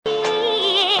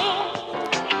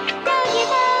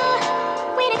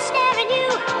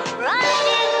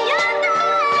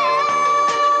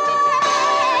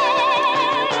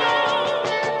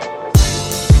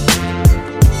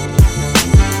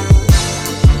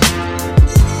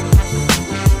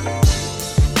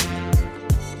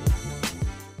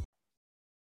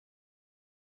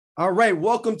All right,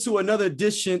 welcome to another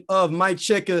edition of Mike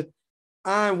Checker.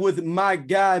 I'm with my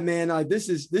guy, man. This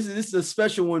is a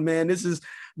special one, man.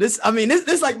 This. I mean, this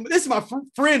is my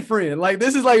friend. Like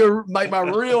this is like my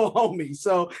real homie.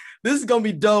 So this is gonna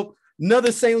be dope.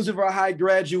 Another St. Louis River High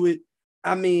graduate.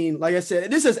 I mean, like I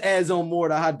said, this just adds on more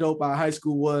to how dope our high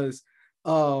school was,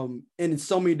 and in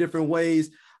so many different ways.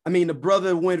 I mean, the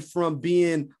brother went from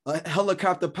being a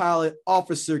helicopter pilot,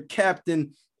 officer,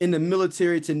 captain in the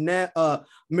military to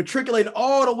matriculating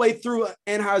all the way through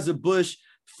Anheuser-Busch,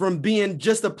 from being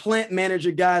just a plant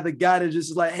manager guy, the guy that just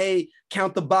is like, hey,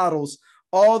 count the bottles,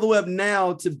 all the way up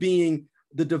now to being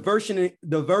the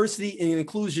diversity and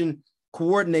inclusion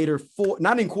coordinator for,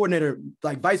 not in coordinator,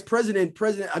 like vice president,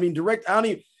 I mean, direct, I don't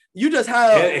even, you just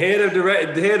have head of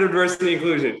diversity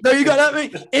inclusion. There you go. I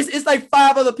mean, it's like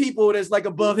five other people that's like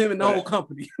above him in the whole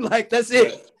company. Like that's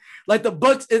it. Like the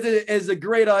Bucks is a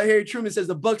great Harry Truman says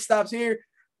the buck stops here.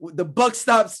 The buck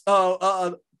stops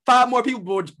five more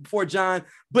people before John,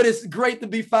 but it's great to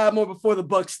be five more before the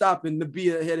buck stop and to be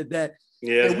ahead of that.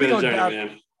 Yeah, it's been a journey,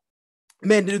 man.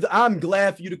 Man, dude, I'm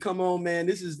glad for you to come on, man.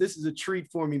 This is a treat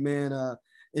for me, man.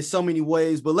 In so many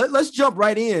ways. But let's jump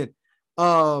right in.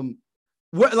 What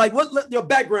your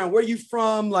background? Where you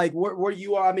from? Like where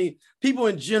you are? I mean, people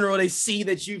in general, they see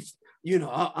that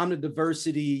I'm the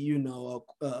diversity,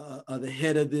 the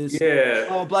head of this.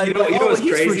 Yeah. He's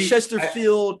crazy? From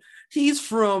Chesterfield. He's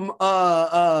from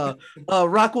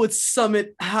Rockwood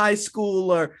Summit High School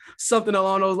or something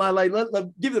along those lines. Like,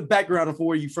 give the background of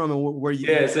where you from and where you.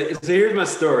 Yeah. So here's my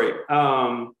story.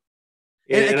 And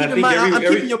keep in mind, I'm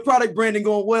keeping your product branding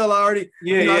going well already.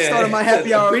 I started my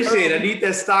happy hour. Appreciate it. I need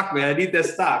that stock, man. I need that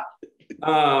stock.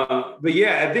 But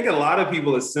yeah, I think a lot of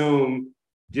people assume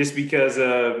just because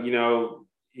of,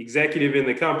 executive in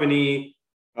the company,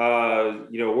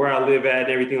 where I live at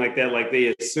and everything like that, like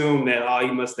they assume that,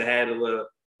 he must have had a little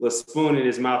spoon in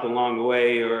his mouth along the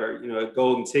way or, a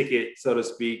golden ticket, so to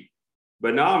speak.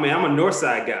 But no, man, I'm a North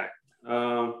Side guy.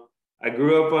 I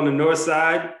grew up on the North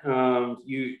Side.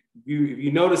 If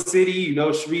you know the city, you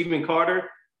know Shreve and Carter.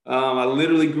 I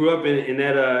literally grew up in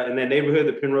that neighborhood,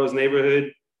 the Penrose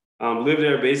neighborhood. Lived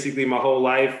there basically my whole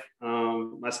life.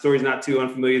 My story's not too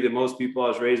unfamiliar to most people. I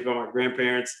was raised by my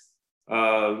grandparents,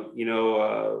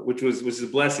 which is a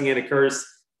blessing and a curse.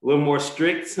 A little more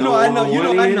strict. I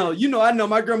know.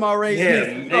 My grandma raised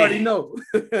me. You already know.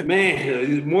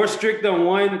 Man, more strict on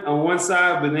one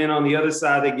side, but then on the other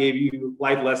side, they gave you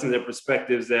life lessons and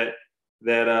perspectives that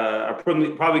I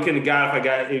probably couldn't have got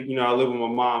if I live with my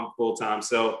mom full time.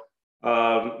 So,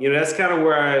 that's kind of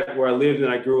where I lived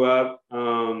and I grew up.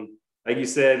 Like you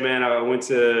said, man, I went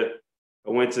to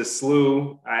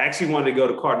SLU. I actually wanted to go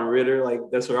to Cardinal-Ritter. Like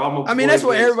that's where all my. I mean, that's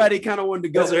where everybody kind of wanted to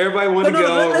go. That's where everybody wanted to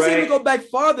go. Let's even go back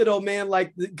farther though, man.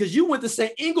 Like because you went to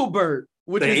St. Engelbert,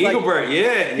 which is Engelbert, like,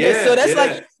 yeah. So that's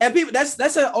like, and people,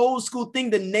 that's an old school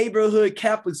thing, the neighborhood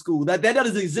Catholic school that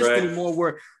doesn't exist anymore.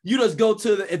 Where you just go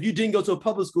to if you didn't go to a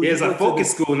public school, it's a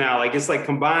focus school now. Like it's like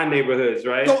combined neighborhoods,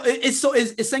 right? So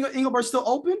is St. Engelbert still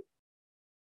open?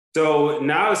 So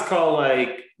now it's called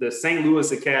like the St. Louis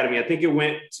Academy. I think it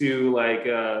went to like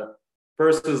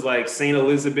first was like St.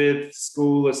 Elizabeth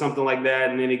School or something like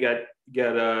that, and then it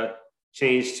got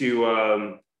changed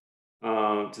to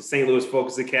St. Louis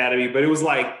Focus Academy. But it was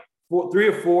like three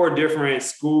or four different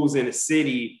schools in the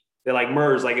city that like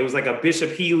merged. Like it was like a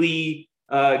Bishop Healy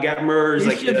got merged,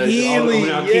 Bishop Healy,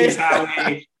 Kings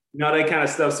Highway. That kind of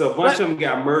stuff. So a bunch of them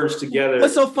got merged together.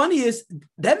 What's so funny is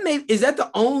is that the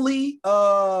only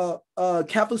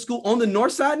Catholic school on the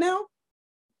north side now?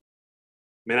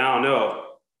 Man, I don't know.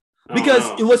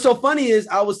 What's so funny is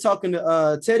I was talking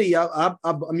to Teddy, I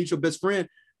mutual best friend.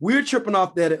 We were tripping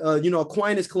off that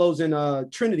Aquinas closed in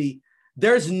Trinity.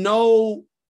 There's no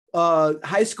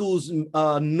high schools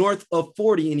north of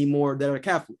 40 anymore that are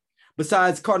Catholic,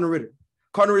 besides Cardinal-Ritter.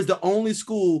 Cardinal-Ritter is the only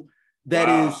school that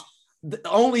is the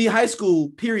only high school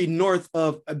period north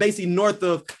of,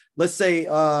 let's say,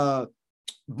 Martin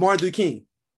Luther King,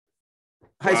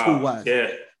 high school wise.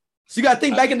 Yeah. So you got to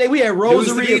think back in the day, we had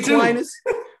Rosary, Aquinas.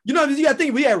 You got to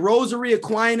think we had Rosary,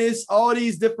 Aquinas, all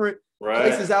these different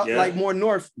places out like more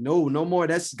north. No more.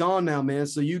 That's gone now, man.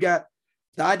 So you got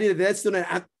the idea that that's still,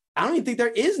 I don't even think there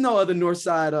is no other north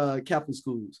side Catholic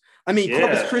schools. I mean,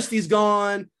 Corpus Christi's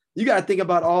gone. You got to think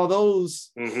about all those.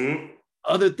 Mm-hmm.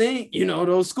 Other thing,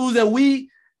 those schools that we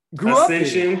grew up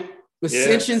in.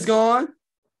 Ascension's gone.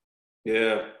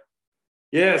 Yeah.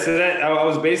 So that I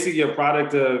was basically a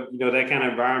product of that kind of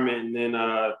environment, and then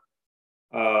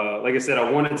like I said,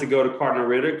 I wanted to go to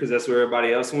Cardinal-Ritter because that's where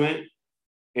everybody else went,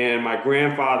 and my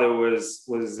grandfather was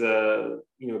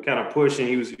kind of pushing.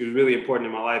 He was really important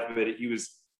in my life, but he was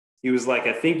he was like,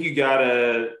 I think you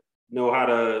gotta know how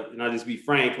to, and I'll just be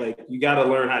frank, like you gotta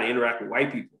learn how to interact with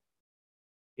white people.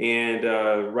 And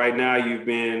right now you've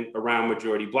been around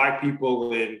majority Black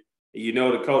people, and you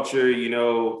know the culture, you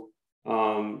know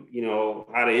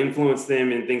how to influence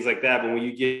them and things like that. But when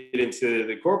you get into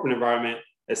the corporate environment,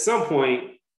 at some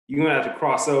point, you're gonna have to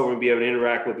cross over and be able to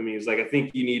interact with them. He was like, I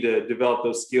think you need to develop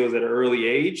those skills at an early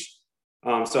age.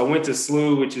 So I went to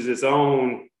SLU, which is its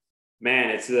own, man,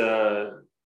 it's I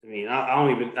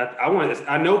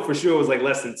know for sure it was like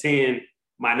less than 10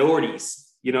 minorities,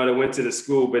 that went to the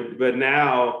school, but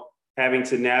now having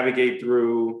to navigate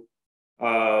through,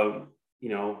 man,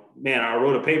 I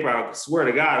wrote a paper, I swear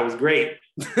to God, it was great.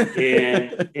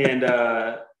 And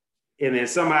then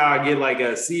somehow I get like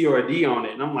a C or a D on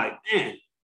it. And I'm like, man.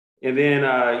 And then,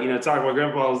 talking to my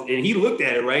grandpa, and he looked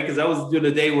at it, right? Because I was doing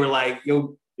the day where like,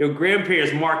 your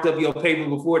grandparents marked up your paper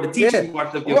before the teacher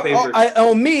marked up your paper.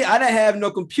 On me, I didn't have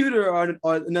no computer or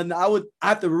nothing. I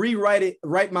have to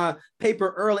write my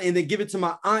paper early, and then give it to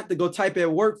my aunt to go type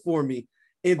at work for me,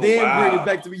 and then bring it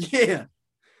back to me. Yeah.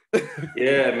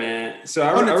 Yeah, man. So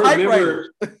I remember,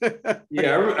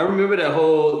 I remember that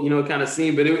whole, kind of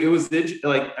scene, but it was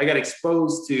like, I got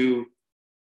exposed to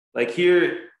like,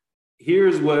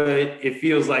 here's what it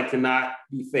feels like to not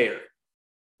be fair.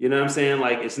 You know what I'm saying?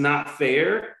 Like, it's not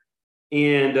fair.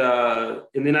 And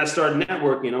then I started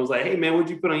networking. I was like, hey man, what'd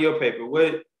you put on your paper?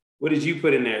 What did you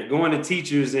put in there? Going to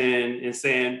teachers and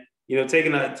saying,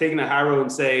 taking a high road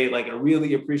and say, like, I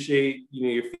really appreciate,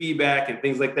 your feedback and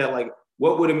things like that. Like,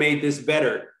 what would have made this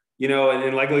better? And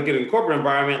then like look at a corporate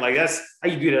environment, like that's how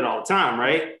you do that all the time,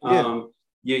 right?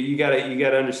 Yeah. You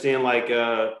gotta understand like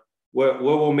what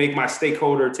will make my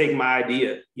stakeholder take my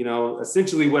idea,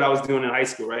 essentially what I was doing in high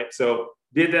school, right? So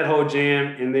did that whole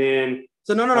jam, and then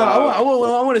I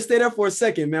want to stay there for a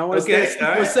second, man. I want to stay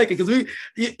there for a second because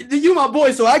you my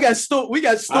boy, so we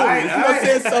got stories. You know what I'm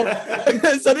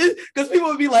saying? So this, because people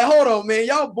would be like, hold on, man,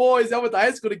 y'all boys, y'all went to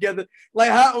high school together. Like,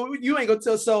 how you ain't gonna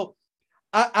tell? So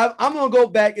I'm gonna go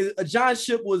back. John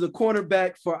Shipp was a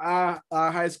cornerback for our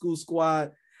high school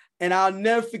squad, and I'll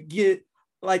never forget.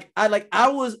 I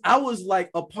was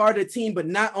like a part of the team, but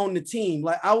not on the team.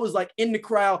 Like I was like in the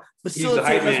crowd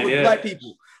facilitating us with Black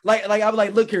people. Like I was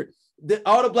like, look here,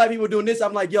 all the Black people doing this.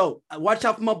 I'm like, yo, watch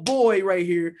out for my boy right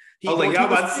here. I was like, y'all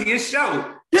about to see his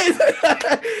show.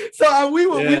 So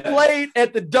we played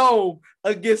at the Dome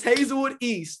against Hazelwood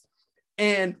East,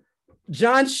 and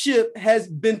John Shipp has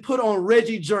been put on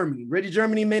Reggie Germany. Reggie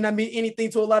Germany may not mean anything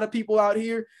to a lot of people out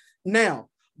here now.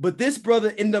 But this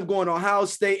brother ended up going to Ohio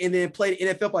State and then played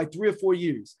NFL for like 3 or 4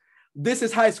 years. This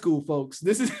is high school, folks.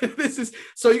 This is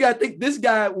so you got to think this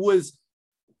guy was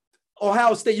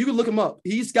Ohio State. You can look him up.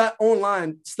 He's got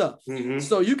online stuff. Mm-hmm.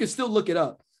 So you can still look it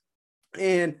up.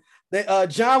 And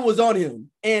John was on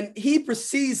him, and he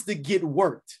proceeds to get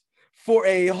worked for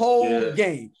a whole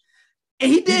game.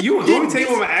 And he did. Let me tell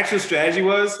you what my actual strategy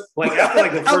was. Like after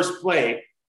like the first play,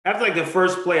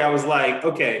 I was like,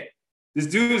 okay, this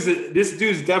dude's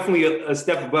definitely a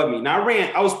step above me. Now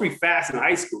I was pretty fast in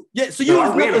high school. Yeah, so you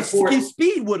ran a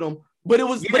speed with him, but it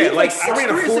was I ran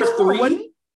a 4.3.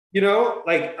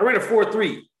 Like I ran a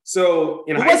 4.3. So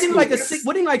in high school,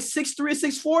 wasn't he like 6'3"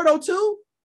 or 6'4" though too?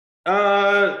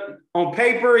 On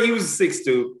paper he was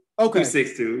 6'2". Okay. He was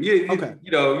 6'2". Okay.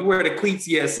 You wear the cleats,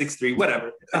 6'3",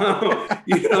 whatever.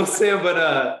 You know what I'm saying?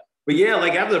 But yeah,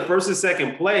 like after the first and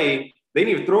second play, they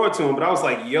didn't even throw it to him. But I was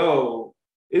like, yo,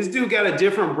 this dude got a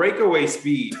different breakaway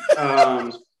speed.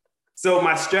 So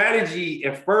my strategy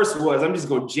at first was I'm just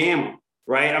going to jam him,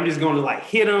 right? I'm just going to like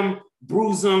hit him,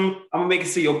 bruise him. I'm going to make it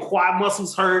so your quad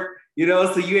muscles hurt, so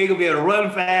you ain't going to be able to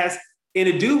run fast. And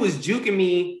the dude was juking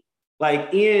me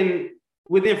like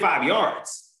within 5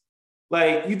 yards.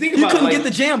 Like you think about it. You couldn't get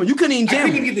the jammer. You couldn't even jam. I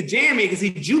couldn't get the jam in because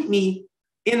he juked me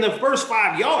in the first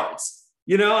 5 yards,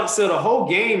 So the whole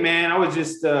game, man, I was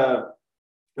just,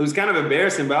 it was kind of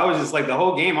embarrassing, but I was just like the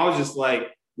whole game. I was just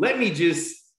like, let me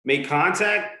just make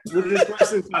contact with this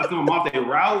person, try to throw them off their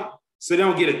route so they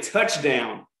don't get a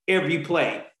touchdown every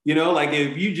play. Like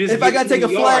if I got to take a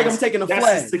flag, I'm taking a flag.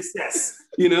 That's a success,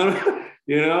 But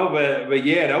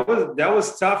yeah, that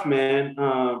was tough, man.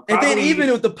 And then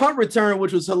even with the punt return,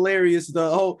 which was hilarious, the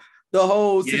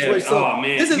whole situation. Oh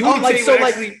man, this is all like so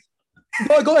actually,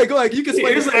 like. Go ahead. You can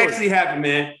explain. Here's what actually happened,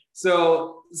 man.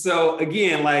 So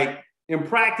again, like. In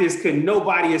practice, could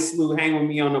nobody at SLU hang with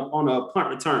me on a punt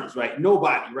returns, right?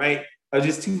 Nobody, right? I was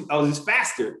just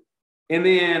faster. And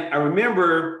then I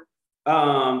remember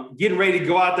getting ready to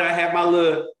go out there. I had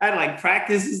like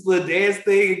practice this little dance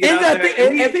thing.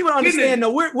 And people don't understand,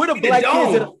 we're the black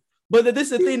kids. But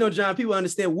this is the thing, though, John. People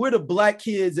understand we're the black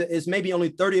kids. It's maybe only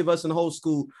 30 of us in the whole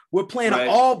school. We're playing an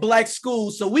all black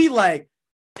school, so we like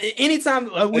anytime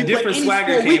we play any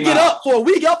sport, we get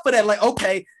up for that. Like,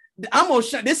 okay, I'm gonna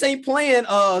shut. This ain't playing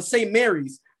St.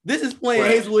 Mary's. This is playing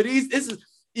Hazelwood East. This is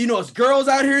it's girls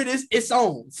out here. It's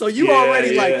on. So you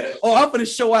already like, oh, I'm gonna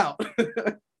show out.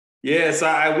 Yeah, so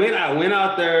I went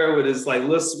out there with this like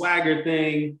little swagger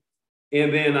thing,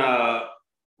 and then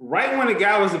right when the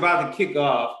guy was about to kick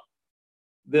off,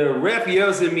 the ref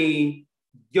yells at me,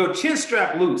 "Yo, chin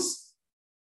strap loose."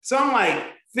 So I'm like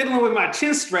fiddling with my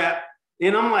chin strap,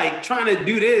 and I'm like trying to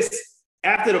do this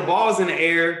after the ball's in the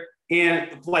air, and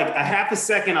like a half a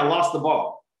second, I lost the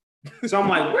ball. So I'm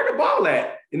like, where the ball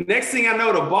at? And next thing I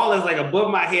know, the ball is like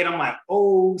above my head. I'm like,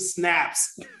 oh,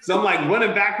 snaps. So I'm like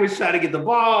running backwards, trying to get the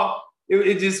ball.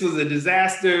 It just was a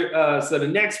disaster. So the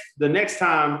next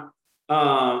time,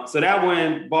 so that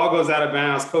when ball goes out of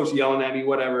bounds, coach yelling at me,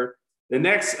 whatever. The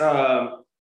next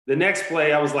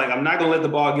play, I was like, I'm not gonna let the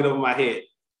ball get over my head.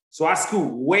 So I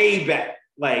scoot way back,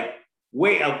 like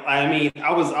way up. I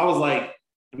was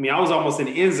almost in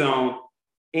the end zone,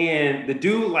 and the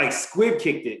dude like squib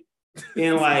kicked it.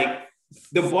 And like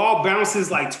the ball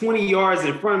bounces like 20 yards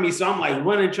in front of me. So I'm like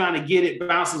running, trying to get it,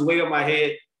 bounces way up my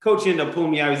head. Coach ended up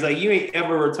pulling me out. He's like, you ain't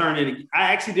ever returned.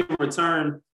 I actually didn't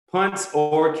return punts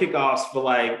or kickoffs for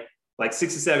like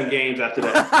 6 or 7 games after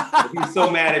that. He was so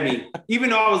mad at me, even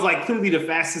though I was like clearly the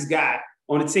fastest guy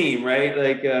on the team, right?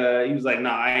 Like he was like, no,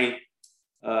 I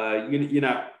ain't, you're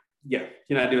not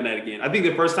doing that again. I think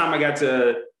the first time I got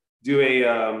to do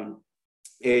a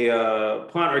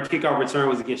punt or kickoff return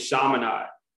was against Chaminade,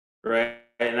 right?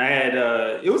 And I had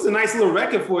it was a nice little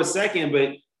record for a second, but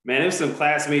man, there's some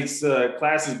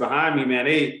classes behind me, man.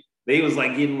 They was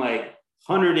like getting like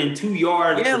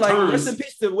 102-yard returns. Like rest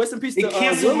in peace to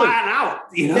canceled mine out.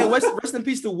 Yeah, rest in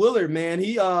peace to Willard, man.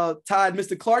 He tied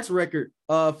Mr. Clark's record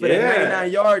for that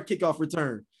 99-yard kickoff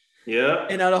return. Yeah.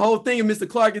 And the whole thing of Mr.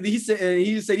 Clark, he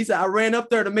said I ran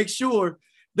up there to make sure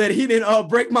that he didn't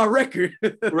break my record.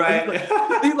 Right.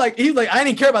 he's like, I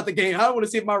didn't care about the game. I don't want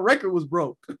to see if my record was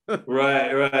broke.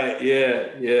 Right.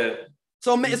 Yeah.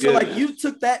 So man, so like you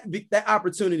took that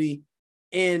opportunity,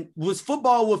 and was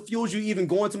football what fueled you even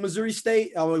going to Missouri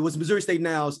State? It was Missouri State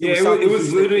now. It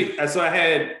was literally. So I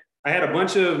had a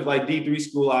bunch of like D3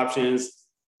 school options,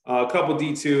 a couple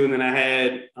D2, and then I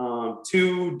had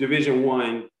 2 Division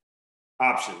I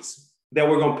options that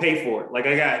were going to pay for it. Like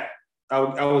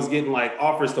I was getting like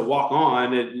offers to walk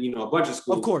on at a bunch of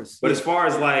schools. Of course. But as far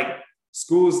as like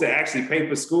schools to actually pay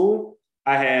for school,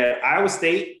 I had Iowa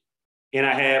State and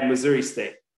I had Missouri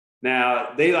State.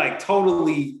 Now they like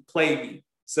totally played me.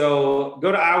 So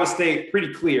go to Iowa State,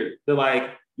 pretty clear. They're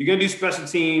like, you're gonna do special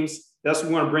teams. That's what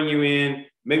we want to bring you in.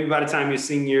 Maybe by the time you're a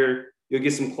senior, you'll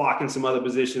get some clock in some other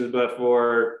positions. But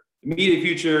for immediate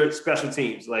future, special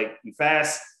teams, like you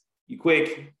fast, you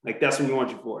quick, like that's what we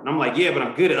want you for. And I'm like, yeah, but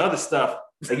I'm good at other stuff.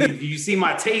 Like you see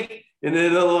my tape, and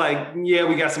then they're like, yeah,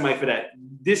 we got somebody for that.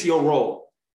 This your role.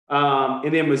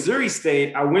 And then Missouri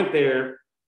State, I went there,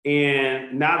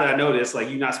 and now that I know this, like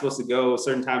you're not supposed to go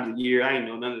certain times a year. I didn't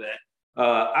know none of that.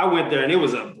 I went there, and it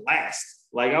was a blast.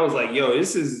 Like I was like, yo,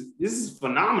 this is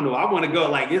phenomenal. I want to go.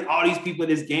 Like all these people at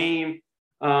this game.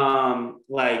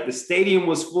 Like the stadium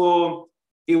was full.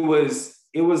 It was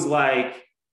like,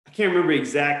 I can't remember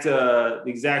the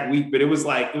exact week, but it was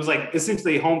like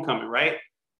essentially homecoming, right?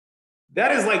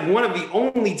 That is like one of the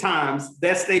only times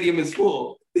that stadium is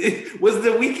full. It was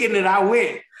the weekend that I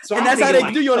went. So and that's how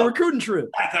they do you on a recruiting trip.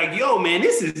 Like, yo, man,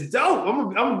 this is dope.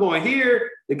 I'm going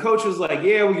here. The coach was like,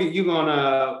 yeah,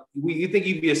 you think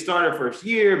you'd be a starter first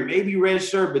year, maybe red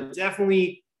shirt, but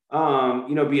definitely,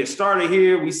 be a starter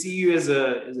here. We see you as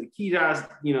a key,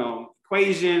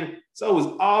 equation. So it was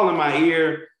all in my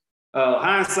ear.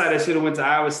 Hindsight, I should have went to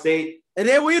Iowa State. And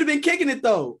then we'd have been kicking it,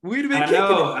 though.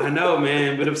 I know,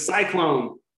 man. But of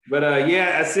Cyclone. But,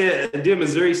 I said I did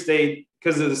Missouri State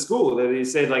because of the school. They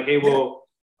said, like, hey, we'll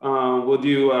give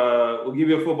you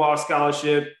a football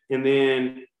scholarship. And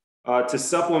then to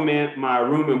supplement my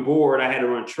room and board, I had to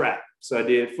run track. So I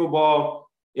did football.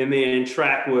 And then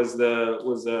track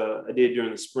I did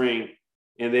during the spring.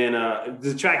 And then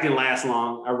the track didn't last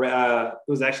long. It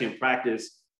was actually in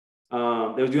practice. They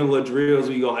were doing little drills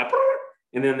where you go like,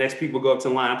 and then the next people go up to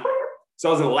the line. So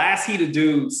I was in the last heat of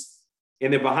dudes,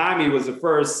 and then behind me was the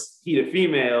first heat of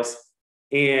females,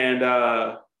 and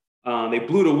they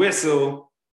blew the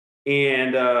whistle,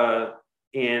 and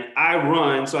I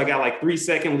run. So I got like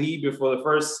 3-second lead before the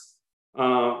first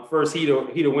heat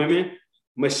of women.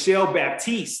 Michelle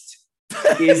Baptiste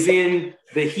is in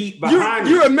the heat behind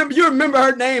me. You remember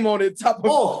her name on the top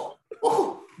of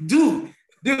Oh, dude.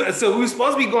 Dude, so we were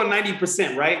supposed to be going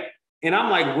 90%, right? And I'm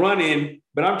like running,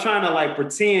 but I'm trying to like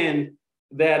pretend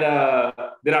that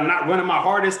that I'm not running my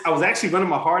hardest. I was actually running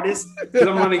my hardest because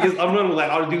I'm running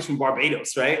like all the dudes from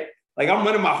Barbados, right? Like I'm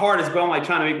running my hardest, but I'm like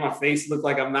trying to make my face look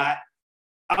like I'm not.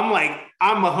 I'm like,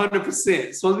 I'm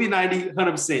 100%, supposed to be 90,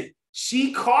 100%.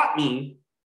 She caught me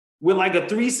with like a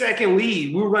 3-second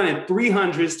lead. We were running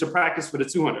 300s to practice for the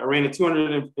 200. I ran a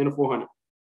 200 and a 400.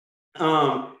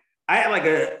 I had like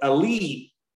a lead,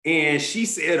 and she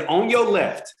said, on your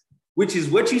left, which is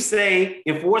what you say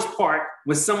in Forest Park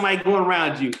with somebody going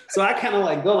around you. So I kind of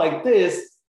like go like this,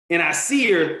 and I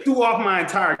see her, threw off my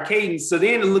entire cadence. So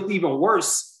then it looked even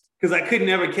worse because I couldn't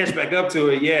ever catch back up to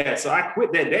it. Yeah, so I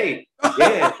quit that day.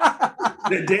 Yeah,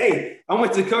 that day. I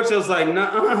went to the coach. I was like,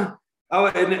 nah.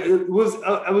 And it was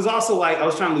also like I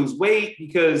was trying to lose weight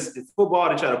because in football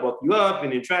they try to bulk you up,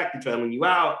 and in track they try to lean you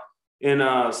out. And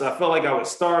so I felt like I was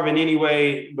starving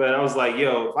anyway. But I was like,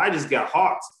 yo, if I just got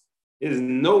hawked, there's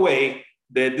no way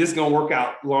that this is gonna work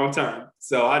out long term.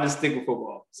 So I just stick with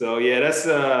football. So yeah, that's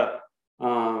the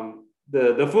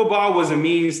football was a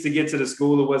means to get to the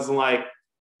school. It wasn't like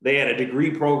they had a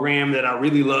degree program that I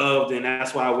really loved, and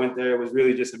that's why I went there. It was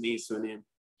really just a means to an end.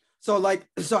 So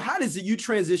how does you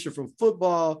transition from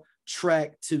football,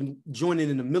 track to joining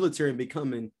in the military and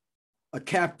becoming a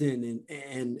captain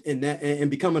and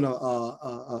becoming a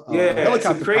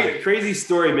helicopter it's a crazy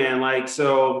story, man. Like,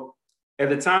 so at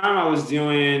the time I was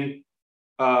doing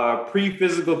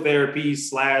pre-physical therapy /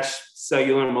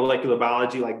 cellular and molecular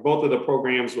biology. Like both of the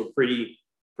programs were pretty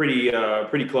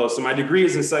close. So my degree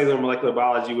is in cellular and molecular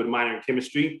biology with a minor in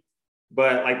chemistry,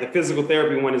 but like the physical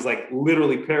therapy one is like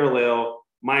literally parallel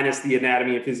minus the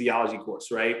anatomy and physiology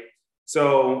course, right?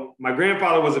 So my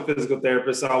grandfather was a physical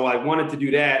therapist, so I like wanted to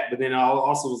do that, but then I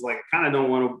also was like, I kind of don't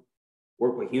want to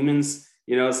work with humans,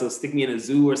 you know, so stick me in a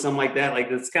zoo or something like that. Like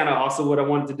that's kind of also what I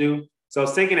wanted to do. So I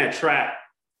was taking that track,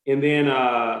 and then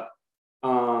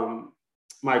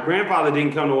my grandfather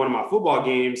didn't come to one of my football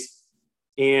games,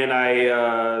 and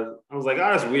I was like,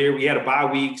 oh, that's weird. We had a bye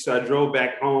week, so I drove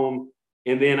back home,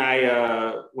 and then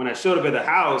when I showed up at the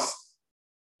house,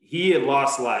 he had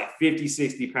lost like 50,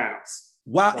 60 pounds.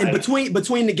 Wow. Like, and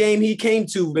between the game he came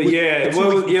to. But it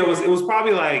was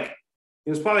probably like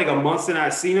a month since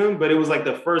I'd seen him, but it was like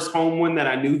the first home one that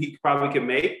I knew he probably could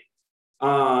make.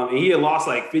 And he had lost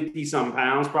like 50 something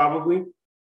pounds probably.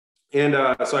 And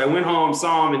so I went home,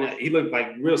 saw him, and he looked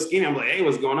like real skinny. I'm like, hey,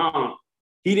 what's going on?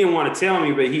 He didn't want to tell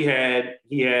me, but he had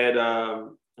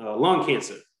lung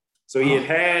cancer. So he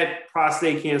had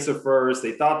prostate cancer first.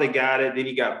 They thought they got it. Then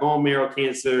he got bone marrow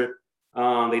cancer.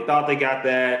 They thought they got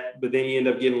that, but then he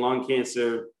ended up getting lung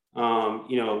cancer.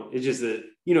 It's just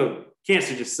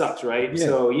cancer just sucks, right? Yeah.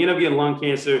 So he ended up getting lung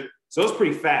cancer. So it's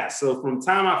pretty fast. So from the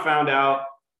time I found out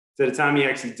to the time he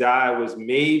actually died was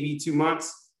maybe 2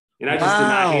 months. And I just did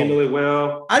not handle it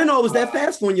well. I didn't know it was that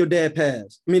fast when your dad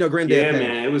passed. I mean, your granddad passed. Yeah,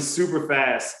 man, it was super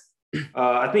fast.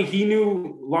 I think he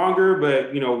knew longer,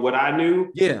 but what I knew,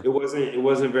 it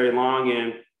wasn't very long.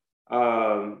 And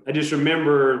I just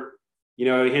remember,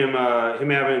 him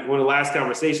having one of the last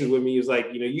conversations with me. He was like,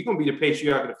 you're gonna be the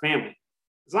patriarch of the family.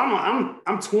 So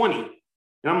I'm 20, and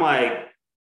I'm like,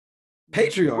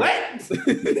 patriarch. What?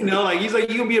 He's like,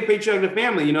 you're gonna be a patriarch of the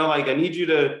family. Like I need you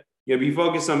to be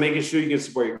focused on making sure you can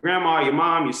support your grandma, your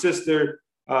mom, your sister.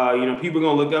 People are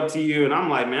gonna look up to you. And I'm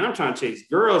like, man, I'm trying to chase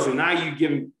girls, and now you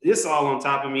giving this all on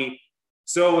top of me.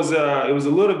 So it was a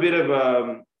little bit of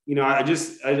I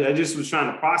just was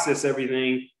trying to process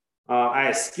everything. I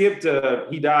had skipped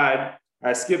he died.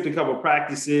 I skipped a couple of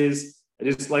practices.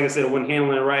 Like I said, I wasn't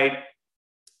handling it right.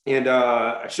 And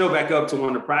I showed back up to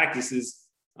one of the practices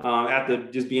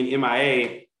after just being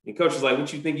MIA. And coach was like,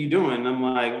 what you think you're doing? And I'm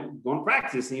like, I'm going to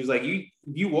practice. And he was like, if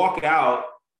you walk out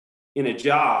in a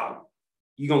job,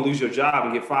 you're going to lose your job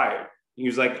and get fired. He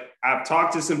was like, I've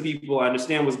talked to some people. I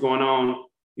understand what's going on.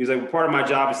 He was like, well, part of my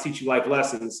job is teach you life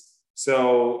lessons.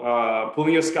 So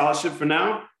pulling your scholarship for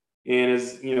now. And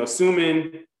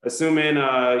assuming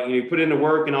you put in the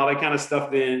work and all that kind of stuff,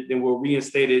 then we'll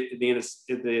reinstate it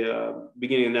at the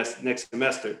beginning of next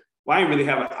semester. Well, I didn't really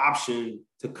have an option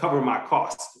to cover my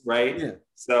costs, right? Yeah.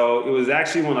 So it was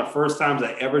actually one of the first times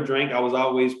I ever drank. I was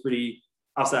always pretty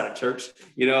outside of church,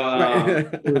 It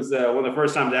was one of the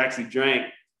first times I actually drank,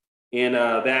 and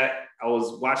that I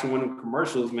was watching one of the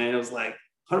commercials. Man, it was like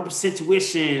 100%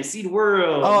 tuition, see the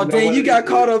world. Oh, dang! You got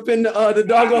caught up in the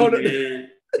doggone.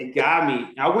 It got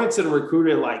me. I went to the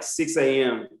recruiter at like 6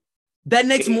 a.m. That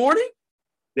next morning?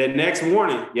 That next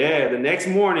morning. Yeah, the next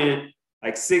morning,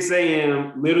 like 6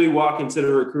 a.m., literally walking to the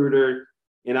recruiter.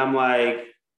 And I'm like,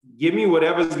 give me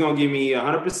whatever's going to give me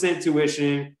 100%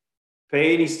 tuition.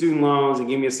 pay any student loans and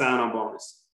give me a sign-on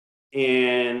bonus.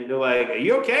 And they're like, are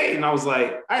you okay? And I was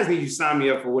like, I just need you to sign me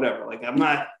up for whatever. Like, I'm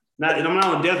not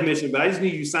on a death mission, but I just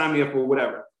need you to sign me up for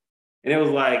whatever. And it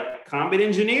was like, combat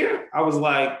engineer? I was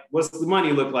like, what's the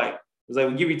money look like? It was like,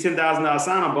 we'll give you $10,000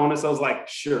 sign-on bonus. I was like,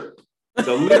 sure.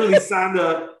 So literally signed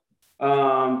up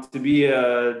to be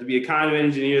a conduit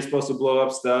engineer, supposed to blow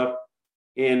up stuff.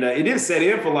 And it didn't set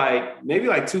in for like maybe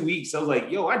like 2 weeks. I was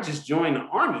like, yo, I just joined the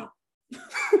Army.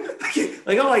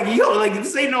 Like, I'm like, yo, like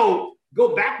this ain't no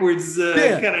go backwards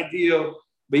kind of deal.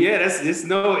 But yeah, it's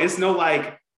no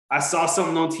like I saw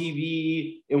something on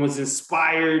TV and was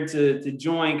inspired to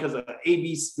join because of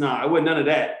ABC. No, I wasn't none of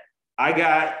that. I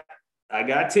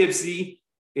got tipsy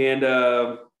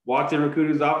and walked in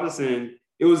recruiter's office, and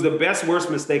it was the best worst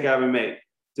mistake I ever made.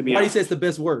 To be honest, why do you say it's the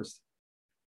best worst?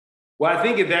 Well, I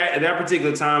think at that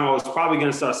particular time, I was probably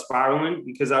going to start spiraling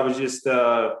because I was just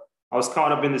I was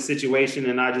caught up in the situation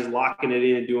and not just locking it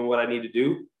in and doing what I need to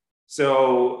do.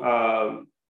 So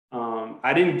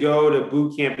I didn't go to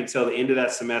boot camp until the end of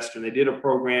that semester. And they did a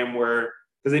program where,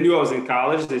 because they knew I was in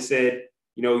college, they said,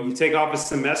 you know, you take off a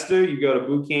semester, you go to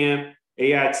boot camp,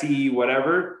 AIT,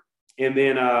 whatever. And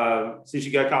then since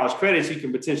you got college credits, you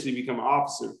can potentially become an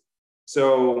officer.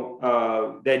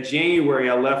 So that January,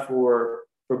 I left for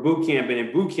boot camp. And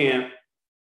in boot camp,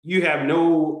 you have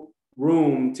no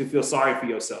room to feel sorry for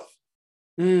yourself.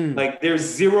 Like there's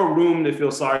zero room to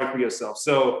feel sorry for yourself.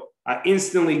 So I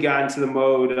instantly got into the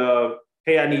mode of,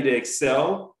 hey, I need to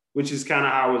excel, which is kind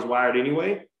of how I was wired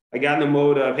anyway. I got in the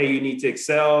mode of, hey, you need to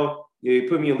excel. You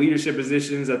put me in leadership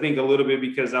positions. I think a little bit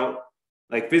because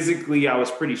physically I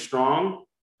was pretty strong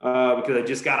because I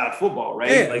just got out of football, right?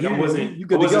 Yeah, like I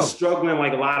wasn't struggling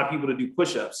like a lot of people to do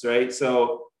push-ups, right?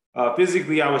 So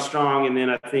physically I was strong. And then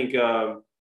I think, I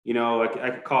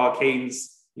could call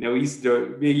cadence. You know, we used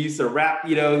to rap,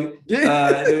 in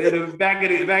the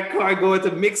back car, going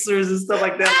to mixers and stuff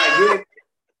like that. Like, it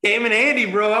came in handy,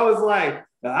 bro. I was like,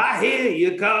 I hear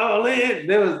you calling.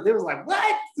 They was like,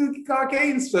 what? Call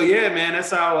cadence. So yeah, man,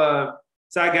 that's how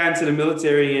I got into the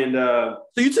military. And so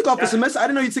you took off a semester? I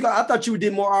didn't know you took off. I thought you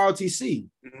did more ROTC.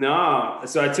 No,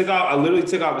 so I literally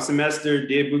took off a semester,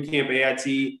 did boot camp at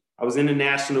AIT. I was in the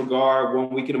National Guard 1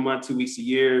 week in a month, 2 weeks a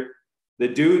year. The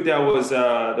dude that was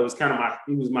kind of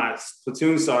he was my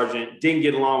platoon sergeant, didn't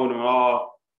get along with him at all. I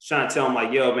was trying to tell him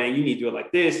like, yo, man, you need to do it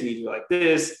like this. You need to do it like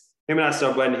this. Him and I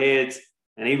started butting heads.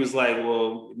 And he was like,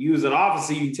 well, you as an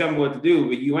officer, you can tell me what to do,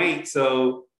 but you ain't.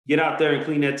 So get out there and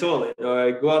clean that toilet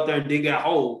or go out there and dig that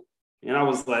hole. And I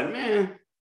was like, man,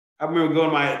 I remember going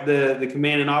to the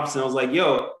commanding officer and I was like,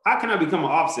 yo, how can I become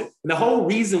an officer? And the whole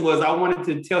reason was I wanted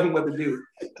to tell him what to do.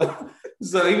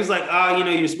 So he was like,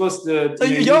 you're supposed to. So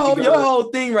your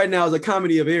whole thing right now is a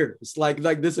comedy of errors. Like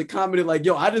this a comedy like,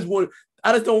 yo, I just don't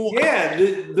want. Yeah,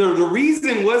 the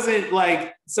reason wasn't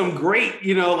like some great,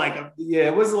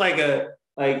 it wasn't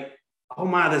like oh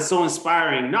my, that's so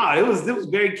inspiring. No, it was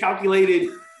very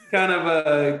calculated, kind of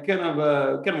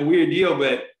a weird deal.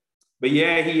 But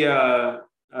yeah,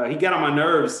 he got on my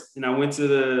nerves, and I went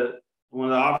to one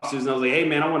of the officers and I was like, hey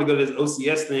man, I want to go to this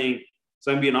OCS thing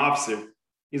so I can be an officer.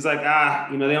 He's like,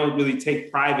 they don't really take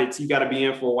privates. You got to be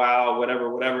in for a while, whatever.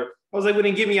 I was like, well,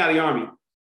 then get me out of the Army. And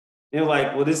they're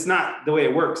like, well, this is not the way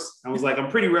it works. I was like,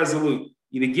 I'm pretty resolute.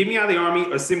 Either get me out of the Army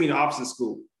or send me to officer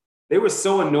school. They were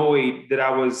so annoyed that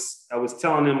I was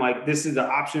telling them, like, this is the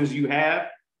options you have.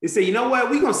 They say, you know what?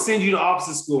 We're going to send you to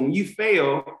officer school. When you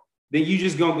fail, then you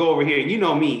just going to go over here. And you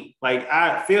know me. Like,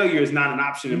 failure is not an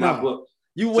option in my book.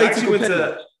 You wait I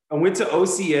went to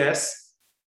OCS,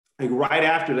 like, right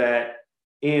after that.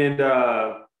 And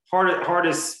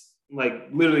hardest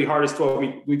 12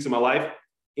 weeks of my life.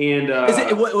 And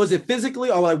was it physically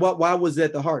or like why was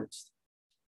that the hardest?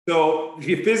 So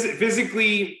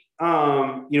physically,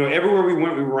 everywhere we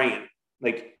went, we ran.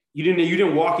 Like you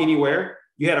didn't walk anywhere.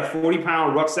 You had a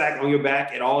 40-pound rucksack on your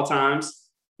back at all times.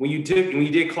 When you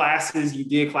did classes,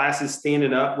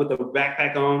 standing up with a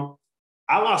backpack on.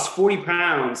 I lost 40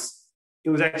 pounds.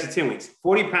 It was actually 10 weeks.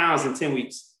 40 pounds in 10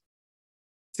 weeks.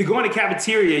 To go in the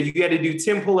cafeteria, you had to do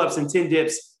 10 pull-ups and 10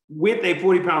 dips with a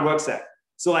 40-pound rucksack.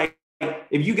 So like,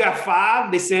 if you got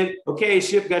 5, they said, okay,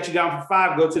 ship got you down for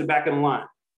 5, go to the back of the line.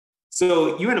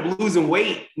 So you end up losing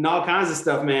weight and all kinds of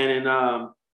stuff, man.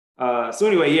 And so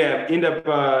anyway, yeah, end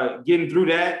up getting through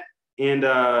that and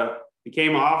became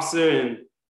an officer and,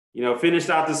 finished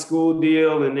out the school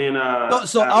deal. And then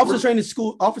so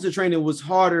officer training was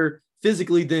harder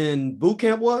physically than boot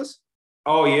camp was?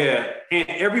 Oh, yeah. And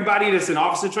everybody that's in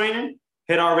officer training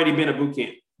had already been at boot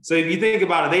camp. So if you think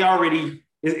about it,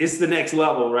 it's the next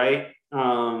level, right?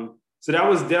 So that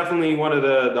was definitely one of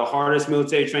the hardest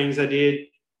military trainings I did.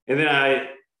 And then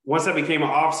once I became an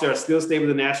officer, I still stayed with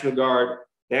the National Guard.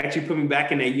 They actually put me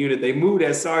back in that unit. They moved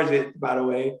that sergeant, by the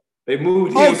way. They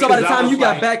moved him. Oh, so by the time you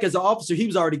got back as an officer, he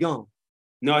was already gone.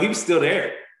 No, he was still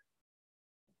there.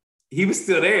 He was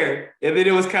still there. And then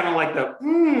it was kind of like the,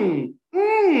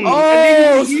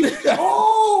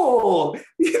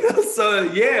 so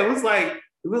yeah, it was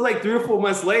like 3 or 4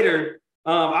 months later,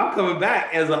 I'm coming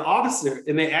back as an officer,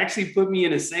 and they actually put me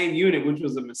in the same unit, which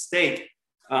was a mistake.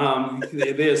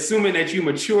 They're assuming that you're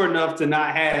mature enough to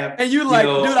not have. And you're like,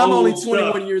 dude, I'm only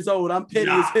 21 years old. I'm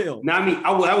petty as hell. Not me.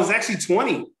 I was actually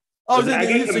 20. Oh, but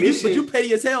you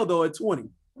petty as hell though at 20.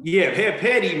 Yeah,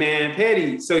 petty, man,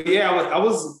 petty. So yeah,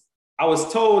 I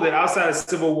was told that outside of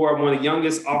Civil War, I'm one of the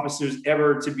youngest officers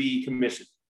ever to be commissioned.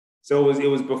 So it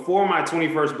was before my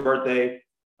 21st birthday.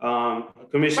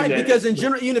 Commissioned. Right, because in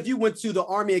general, even if you went to the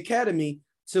Army Academy,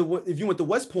 if you went to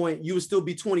West Point, you would still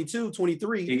be 22,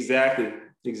 23. Exactly.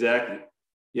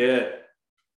 Yeah.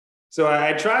 So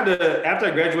I tried to, after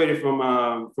I graduated from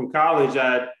college,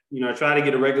 I tried to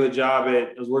get a regular job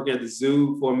I was working at the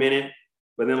zoo for a minute,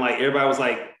 but then like everybody was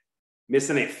like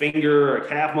missing a finger or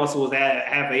calf muscle was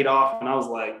half ate off. And I was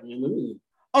like,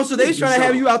 oh, so they was trying to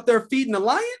have you out there feeding the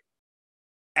lion?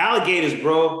 Alligators,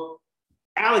 bro.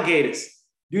 Alligators.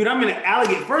 Dude, I'm in an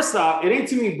alligator. First off, it ain't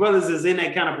too many brothers that's in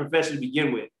that kind of profession to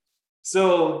begin with.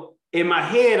 So in my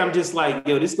head, I'm just like,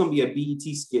 yo, this is going to be a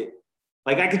BET skit.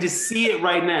 Like I could just see it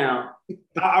right now.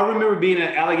 I remember being in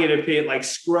an alligator pit, like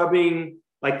scrubbing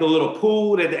like the little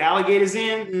pool that the alligator's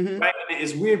in. Mm-hmm. Right? And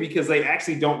it's weird because they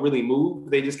actually don't really move.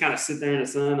 They just kind of sit there in the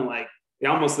sun and like, they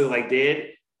almost look like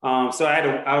dead. So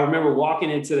I remember walking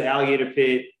into the alligator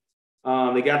pit.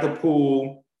 They got the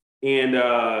pool and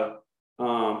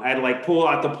I had to like pull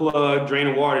out the plug, drain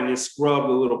the water, and then scrub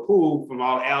the little pool from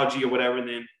all the algae or whatever, and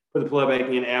then put the plug back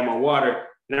in, add more water.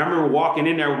 And I remember walking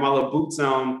in there with my little boots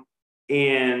on,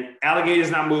 and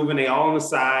alligators not moving, they all on the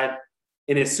side.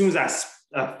 And as soon as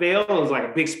I fell, it was like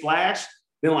a big splash.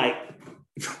 Then like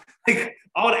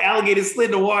all the alligators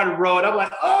slid in the water, bro. And I'm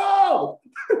like, oh!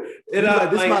 And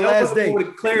this is my last day.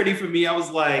 With clarity for me, I was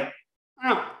like,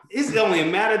 it's only a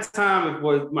matter of time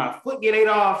if my foot get ate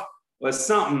off or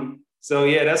something. So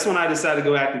yeah, that's when I decided to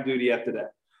go active duty after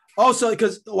that. Oh, so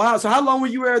so how long were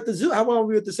you at the zoo? How long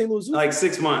were you at the St. Louis Zoo? Like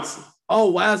 6 months. Oh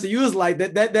wow, so you was like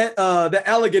that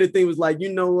alligator thing was like, you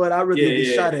know what, I really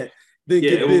get shot at.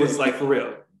 It was like for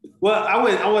real. Well, I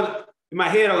went in my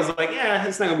head, I was like, yeah,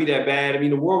 it's not gonna be that bad. I mean,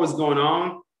 the war was going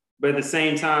on, but at the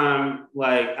same time,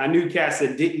 like I knew cats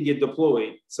that didn't get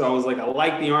deployed. So I was like, I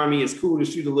like the Army. It's cool to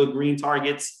shoot the little green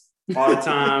targets all the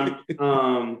time.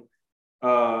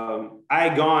 I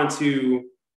had gone to,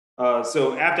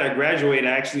 so after I graduated,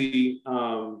 actually,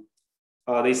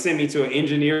 they sent me to an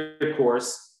engineer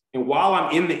course. And while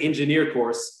I'm in the engineer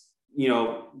course,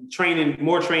 more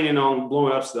training on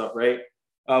blowing up stuff, right?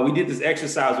 We did this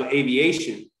exercise with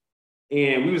aviation.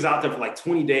 And we was out there for like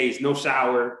 20 days, no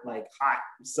shower, like hot,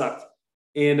 sucked.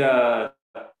 And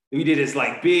we did this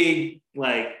like big,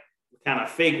 like kind of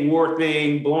fake war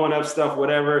thing, blowing up stuff,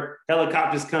 whatever.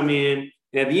 Helicopters come in.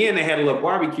 And at the end, they had a little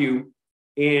barbecue.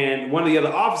 And one of the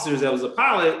other officers that was a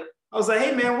pilot, I was like,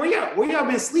 hey, man, where y'all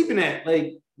been sleeping at?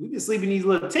 Like, we've been sleeping in these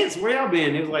little tents. Where y'all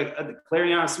been? It was like at the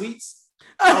Clarion Suites.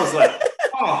 I was like,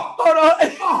 oh. Hold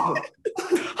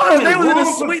on. They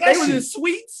was in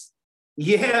suites?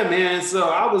 Yeah, man. So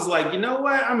I was like, you know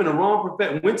what? I'm in the wrong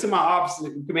profession. Went to my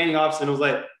commanding officer, and I was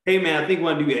like, hey, man, I think I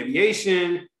want to do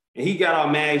aviation. And he got all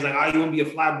mad. He's like, oh, you want to be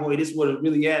a fly boy? This is what it's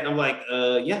really at. And I'm like,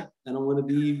 yeah, I don't want to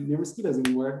be near mosquitoes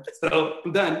anymore. So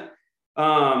I'm done.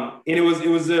 And it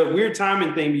was a weird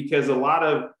timing thing because a lot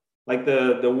of like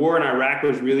the war in Iraq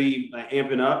was really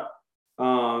amping up.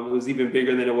 It was even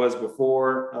bigger than it was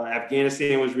before.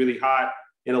 Afghanistan was really hot.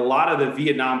 And a lot of the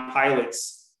Vietnam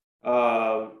pilots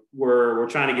were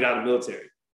trying to get out of the military.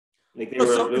 Like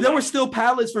there were still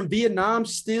pilots from Vietnam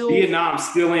still. Vietnam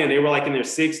still in. They were like in their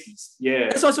 60s. Yeah.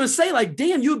 That's what I was going to say. Like,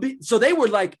 damn, so they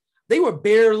were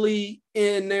barely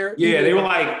in there. Yeah, they were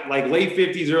like late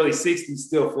 50s, early 60s,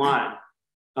 still flying.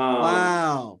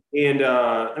 Wow. And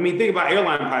I mean, think about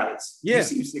airline pilots. Yeah. You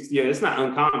see 60, yeah, it's not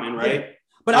uncommon, right? Yeah.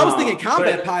 But I was thinking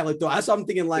combat pilot though. That's what I'm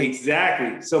thinking like.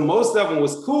 Exactly. So most of them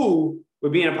was cool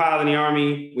with being a pilot in the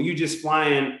Army when you just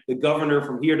flying the governor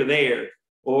from here to there.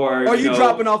 Or are you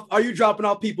dropping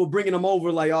off people, bringing them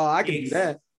over like, oh, I can do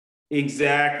that.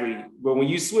 Exactly. But when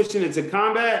you switching into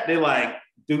combat, they're like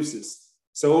deuces.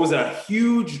 So it was a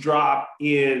huge drop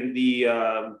in the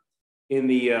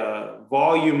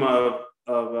volume of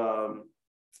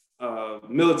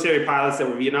military pilots that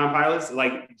were Vietnam pilots.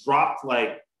 Like dropped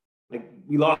like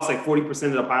we lost like 40%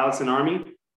 of the pilots in the Army.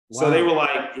 So they were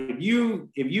like, if you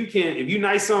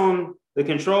nice on the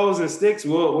controls and sticks,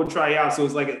 we'll try you out. So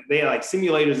it's like they had like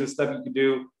simulators and stuff you could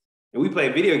do. And we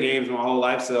played video games my whole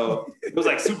life. So it was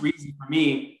like super easy for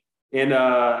me. And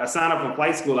I signed up for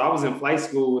flight school. I was in flight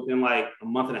school within like a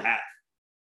month and a half.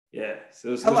 Yeah.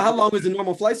 So how long is the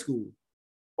normal flight school?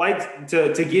 Flight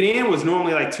to get in was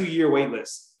normally like 2-year wait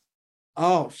list.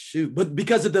 Oh shoot! But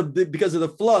because of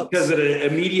the flux, because of the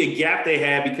immediate gap they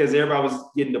had, because everybody was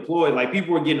getting deployed, like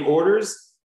people were getting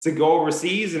orders to go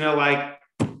overseas, and they're like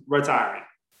retiring.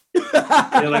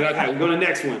 They're like, okay, we'll go to the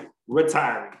next one,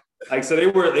 retiring. Like so, they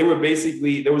were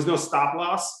basically, there was no stop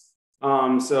loss,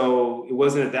 so it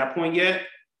wasn't at that point yet.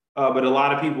 But a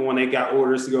lot of people, when they got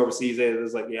orders to go overseas, they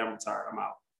was like, yeah, I'm retired, I'm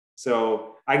out.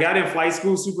 So I got in flight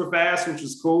school super fast, which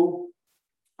was cool.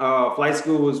 Flight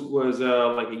school was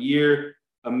like a year,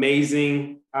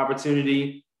 amazing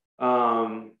opportunity.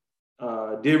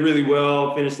 Did really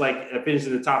well, finished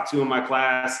in the top 2 in my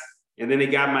class. And then they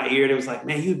got in my ear. They was like,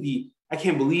 man, I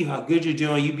can't believe how good you're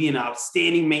doing. You'd be an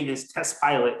outstanding maintenance test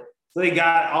pilot. So they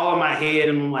got all in my head,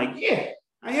 and I'm like, yeah,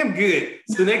 I am good.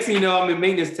 So next thing you know, I'm in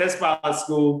maintenance test pilot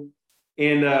school.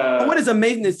 And what is a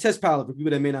maintenance test pilot for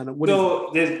people that may not know? So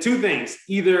there's 2 things.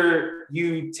 Either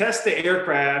you test the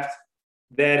aircraft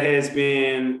that has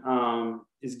gotten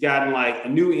like a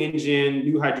new engine,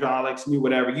 new hydraulics, new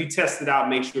whatever. You test it out,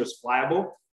 make sure it's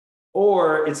flyable.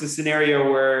 Or it's a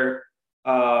scenario where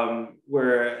an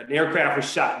aircraft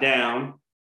was shot down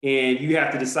and you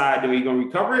have to decide, are you going to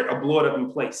recover it or blow it up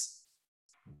in place?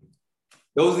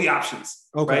 Those are the options.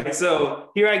 Okay. Right. So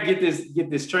here I get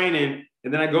this training,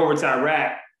 and then I go over to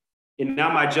Iraq, and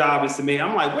now my job is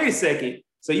I'm like, wait a second.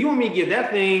 So you want me to get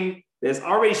that thing that's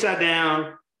already shot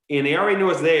down, and they already know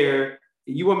it's there.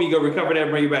 You want me to go recover that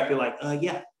and bring it back? They're like,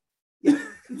 yeah.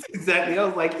 Exactly. I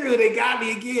was like, dude, they got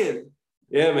me again.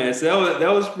 Yeah, man. So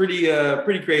that was pretty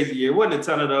crazy year. It wasn't a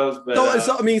ton of those, but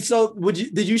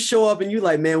did you show up and you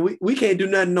like, man, we can't do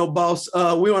nothing, no boss.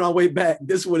 We're on our way back.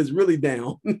 This one is really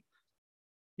down.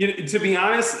 To be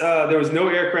honest, there was no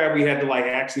aircraft we had to like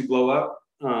actually blow up.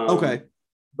 Okay.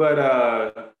 But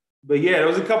yeah, there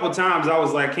was a couple of times I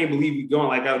was like, I can't believe you're going.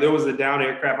 Like there was a down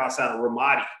aircraft outside of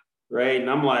Ramadi, right? And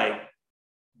I'm like,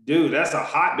 dude, that's a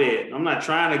hotbed. I'm not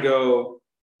trying to go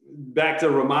back to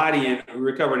Ramadi and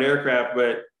recover an aircraft,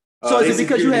 but so is it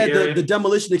because you had the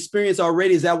demolition experience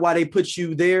already? Is that why they put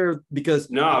you there? Because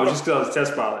no, it was just because I was a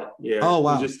test pilot. Yeah. Oh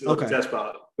wow. It was just a test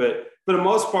pilot. But for the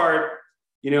most part,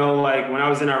 like when I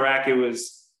was in Iraq,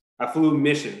 I flew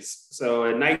missions. So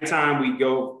at nighttime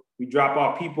we drop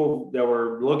off people that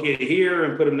were located here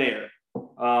and put them there.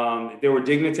 If there were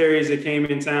dignitaries that came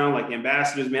in town, like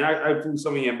ambassadors, man, I flew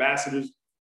so many ambassadors.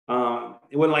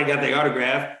 It wasn't like I got their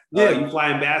autograph. You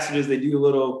fly ambassadors, they do a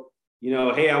little,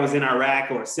 hey, I was in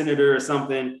Iraq, or a senator or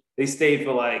something. They stayed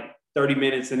for like 30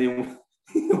 minutes and then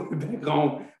went back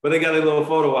home, but they got a little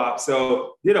photo op.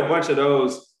 So did a bunch of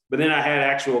those, but then I had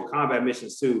actual combat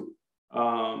missions too.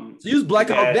 So you was Black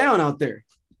Hawk Down out there.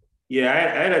 Yeah, I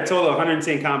had a total of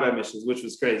 110 combat missions, which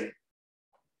was crazy.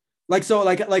 Like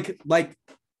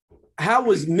how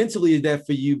was mentally that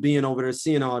for you being over there,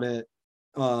 seeing all that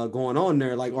going on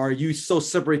there? Like, are you so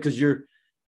separate because you're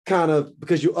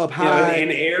up high in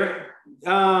the air?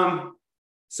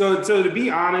 So to be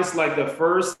honest, like the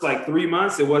first 3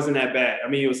 months, it wasn't that bad. I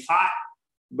mean, it was hot,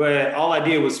 but all I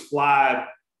did was fly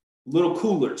little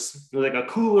coolers. It was like a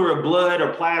cooler of blood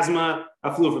or plasma.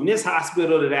 I flew from this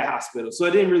hospital to that hospital. So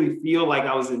it didn't really feel like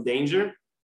I was in danger.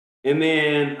 And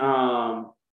then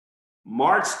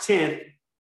March 10th,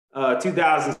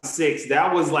 2006,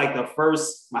 that was like the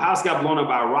first, my house got blown up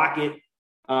by a rocket.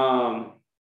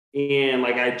 And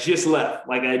like I just left.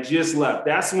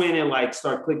 That's when it like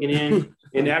started clicking in.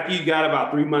 And after you got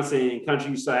about 3 months in country,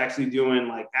 you start actually doing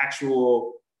like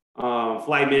actual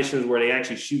flight missions where they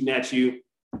actually shooting at you.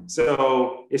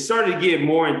 So it started to get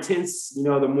more intense,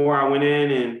 the more I went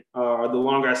in and the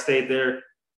longer I stayed there.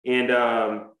 And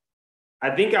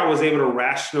I think I was able to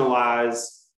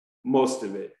rationalize most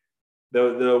of it.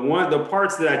 The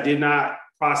parts that I did not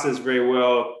process very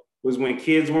well was when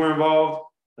kids were involved.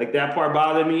 Like that part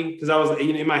bothered me because I was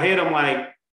in my head, I'm like,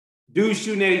 dudes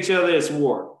shooting at each other, it's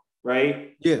war,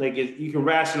 right? Yeah. Like you can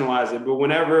rationalize it. But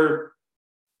whenever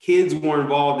kids were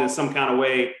involved in some kind of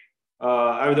way,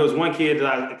 there was one kid that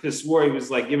I could swore he was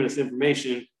like giving us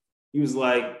information. He was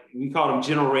like, we called him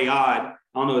General Rayad. I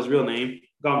don't know his real name. We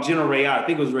called him General Rayad. I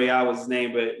think it was Rayad was his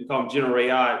name, but we called him General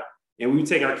Rayad. And we would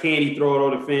take our candy, throw it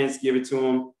over the fence, give it to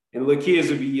him. And the little kids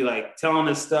would be like telling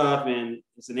us stuff, and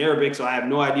it's in Arabic, so I have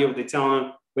no idea what they're telling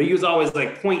them. But he was always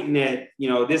like pointing at,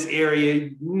 this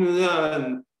area.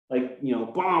 And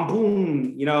bomb,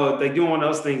 boom, like doing one of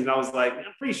those things. And I was like,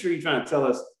 I'm pretty sure you're trying to tell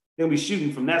us they'll be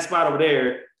shooting from that spot over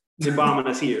there and bombing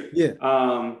us here. Yeah.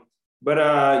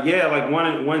 Like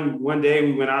one day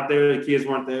we went out there, the kids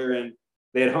weren't there, and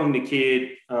they had hung the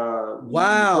kid.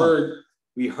 Wow.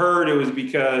 We heard it was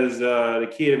because the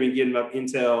kid had been getting up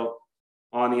intel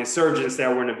on the insurgents that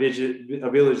were in a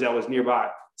village that was nearby.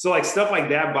 So like stuff like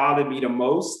that bothered me the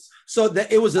most. So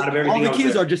that it was all the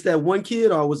kids, or just that one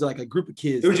kid, or was it like a group of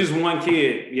kids? It was just one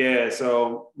kid. Yeah.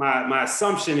 So my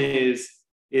assumption is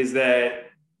that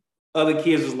other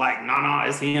kids was like, no,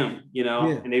 it's him,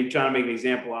 and they were trying to make an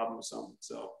example of him or something.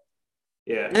 So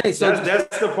yeah, hey, so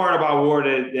that's the part about war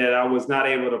that I was not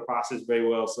able to process very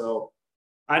well. So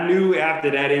I knew after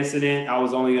that incident, I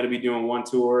was only going to be doing one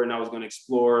tour, and I was going to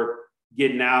explore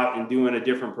getting out and doing a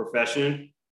different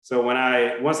profession. So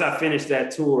once I finished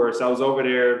that tour, so I was over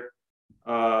there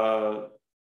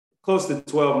close to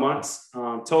 12 months,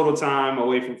 total time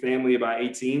away from family about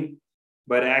 18,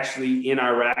 but actually in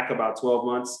Iraq about 12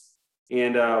 months.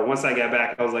 And once I got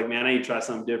back, I was like, man, I need to try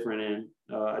something different. And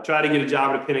I tried to get a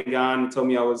job at the Pentagon. They told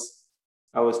me I was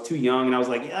too young. And I was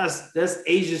like, yes, that's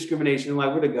age discrimination.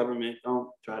 Like, we're the government. Don't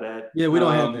try that. Yeah, we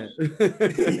don't have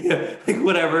that. Yeah, like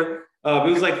whatever.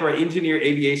 It was like for an engineer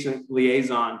aviation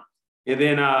liaison. And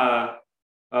then I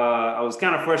was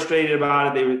kind of frustrated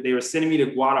about it. They were sending me to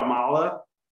Guatemala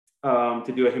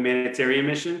to do a humanitarian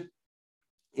mission.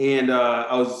 And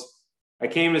I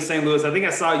came to St. Louis. I think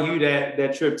I saw you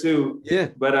that trip too. Yeah.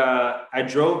 But I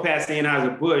drove past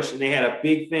Anheuser-Busch, and they had a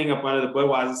big thing up under the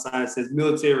Budweiser sign that says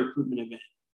military recruitment event.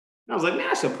 And I was like, man,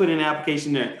 I should put in an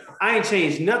application there. I ain't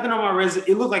changed nothing on my resume.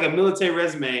 It looked like a military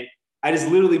resume. I just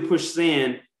literally pushed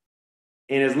send,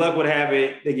 and as luck would have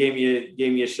it, they gave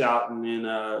me a shout, and then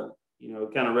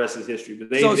kind of rest is history. But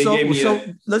they gave me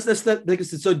let's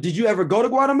so did you ever go to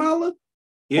Guatemala?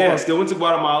 Yeah, still went to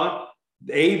Guatemala.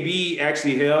 The AB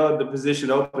actually held the position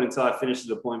open until I finished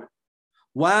the deployment.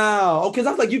 Wow. Okay,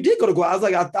 I was like, you did go to Guatemala. I was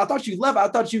like, I thought you left. I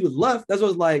thought you was left. That's what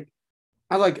it was like.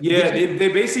 I was like, yeah, they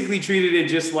basically treated it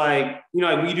just like,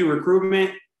 like we do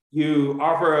recruitment. You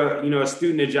offer a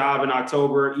student a job in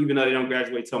October, even though they don't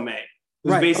graduate till May. It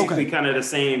was basically kind of the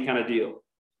same kind of deal.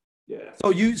 Yeah.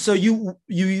 So you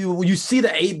see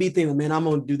the AB thing, man, I'm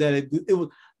gonna do that. It was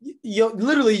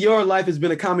literally your life has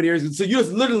been a comedy. So you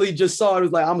just literally just saw it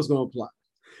was like, I'm just gonna apply.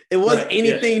 It wasn't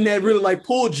anything that really like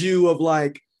pulled you of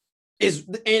like that's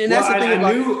the thing.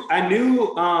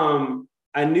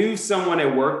 I knew someone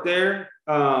that worked there.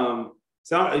 So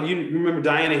you remember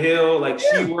Diana Hill, like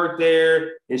she worked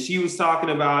there and she was talking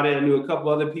about it. I knew a couple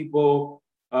other people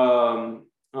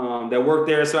that worked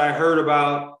there. So I heard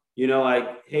about,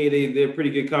 like, hey, they're a pretty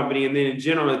good company. And then in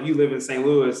general, if you live in St.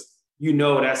 Louis,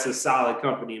 that's a solid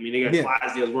company. I mean, they got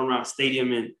Clydesdales running around the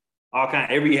stadium and all kind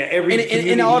of every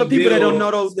and all the people that don't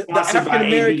know those, the African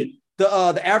American,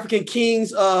 the African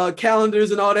Kings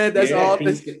calendars and all that. That's all.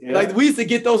 Like we used to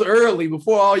get those early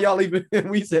before all y'all even.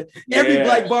 We said every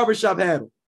black barbershop had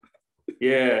them.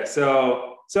 Yeah,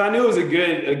 so I knew it was a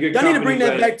good. Y'all need to bring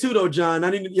that back too, though, John.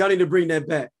 Y'all need to bring that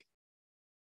back.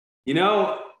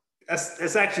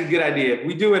 That's actually a good idea. If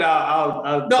we do it,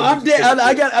 I'll no, I'm dead.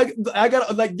 I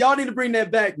got like y'all need to bring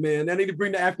that back, man. I need to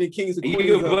bring the African Kings and Queens.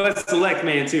 You're a Bud Select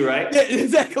man too, right? Yeah,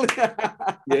 exactly.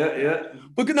 yeah.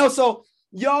 But so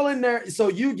y'all in there, so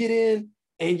you get in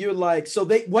and you're like, so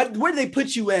where did they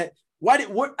put you at?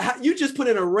 You just put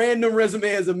in a random resume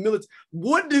as a military?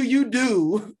 What do you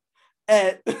do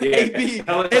at AB?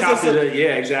 Helicopter,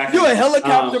 exactly. You're a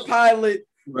helicopter pilot.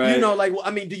 Right.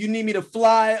 Do you need me to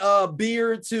fly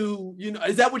beer to,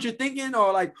 is that what you're thinking?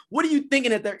 Or like, what are you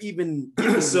thinking that they're even?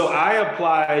 So I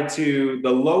applied to the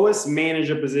lowest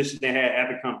manager position they had at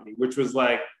the company, which was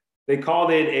like, they called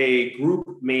it a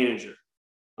group manager.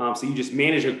 So you just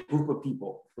manage a group of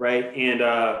people, right? And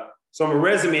so on my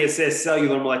resume, it says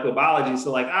cellular molecular biology.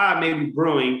 So like, maybe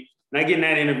brewing. And I get in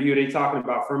that interview, they talking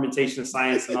about fermentation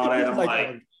science and all that. I'm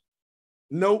like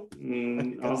nope.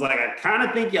 I was like, I kind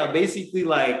of think y'all basically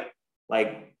like,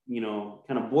 kind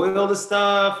of boil the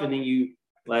stuff and then you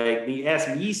add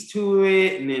some yeast to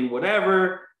it and then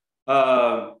whatever.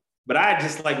 But I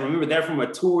just remember that from a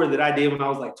tour that I did when I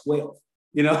was like 12,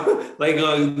 everybody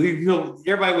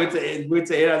went to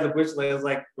Anheuser-Busch, it was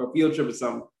like for a field trip or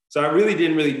something. So I really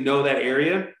didn't know that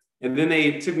area. And then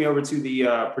they took me over to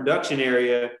the production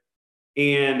area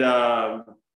and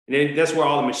then that's where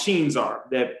all the machines are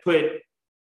that put,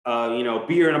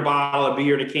 beer in a bottle,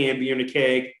 beer in a can, beer in a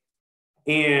keg.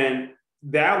 And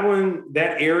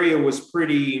that area was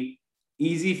pretty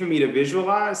easy for me to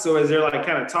visualize. So as they're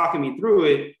kind of talking me through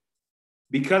it,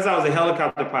 because I was a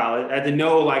helicopter pilot, I had to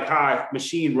know like how a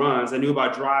machine runs. I knew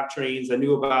about drivetrains. I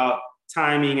knew about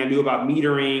timing. I knew about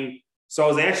metering. So I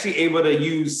was actually able to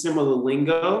use similar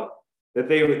lingo that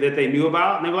they knew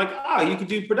about. And they were like, oh, you could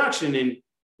do production. And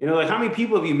like, how many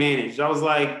people have you managed? I was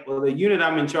like, well, the unit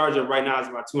I'm in charge of right now is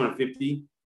about 250.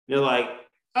 They're like,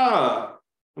 oh.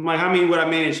 I'm like, how many would I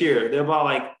manage here? They're about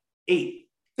like 8.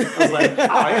 I was like,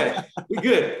 oh yeah, we're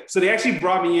good. So they actually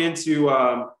brought me into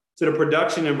to the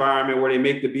production environment where they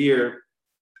make the beer.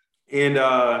 And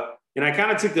I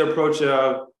kind of took the approach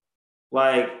of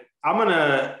like, I'm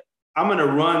gonna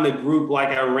run the group like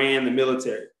I ran the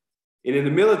military. And in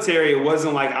the military, it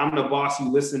wasn't like I'm the boss, you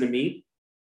listen to me.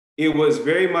 It was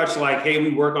very much like, hey,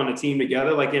 we work on a team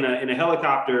together. Like in a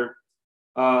helicopter,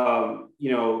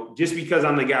 just because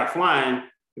I'm the guy flying,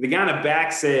 if the guy in the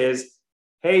back says,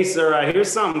 hey, sir, I hear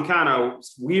something kind of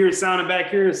weird sounding back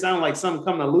here. It sounds like something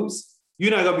coming loose.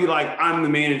 You're not gonna be like, I'm the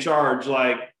man in charge.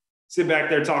 Like, sit back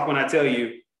there, talk when I tell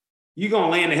you. You're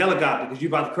gonna land the helicopter because you're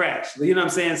about to crash. You know what I'm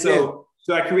saying? So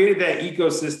I created that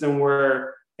ecosystem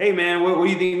where, hey man, what do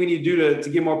you think we need to do to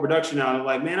get more production out? I'm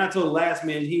like, man, I told the last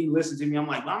man, he listened to me. I'm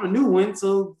like, I'm a new one,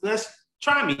 so let's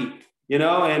try me,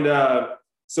 And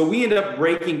so we ended up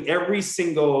breaking every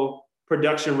single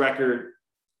production record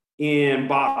in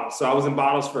bottles. So I was in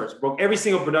bottles first, broke every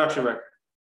single production record.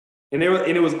 And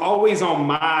it was always on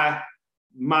my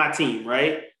team,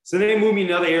 right? So then they moved me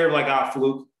to another area, like,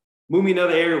 fluke. Moved me to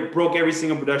another area, broke every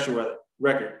single production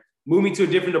record. Moved me to a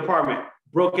different department,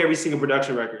 broke every single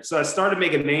production record. So I started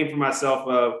making a name for myself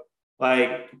of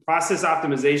like process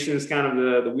optimization is kind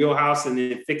of the wheelhouse, and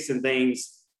then fixing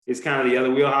things is kind of the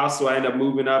other wheelhouse. So I ended up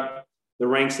moving up the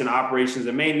ranks in operations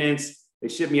and maintenance. They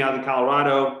shipped me out to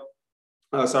Colorado.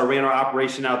 So I ran our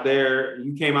operation out there.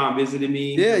 You came out and visited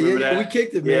me. Yeah, we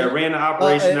kicked it, man. Yeah, ran the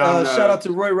operation out. Shout out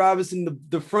to Roy Robinson.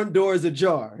 The front door is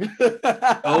ajar.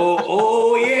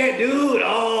 oh yeah, dude.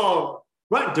 Oh,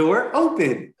 front door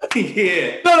open.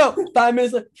 Yeah. No. 5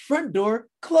 minutes later, front door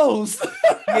closed.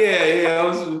 yeah, that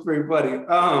was pretty funny.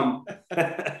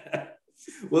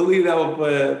 We'll leave that one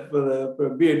for a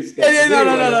beer discussion. Yeah,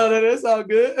 no, that's all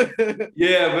good. So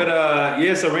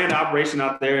I ran the operation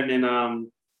out there, and then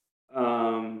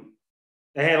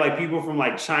they had like people from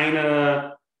like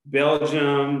China,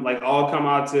 Belgium, like all come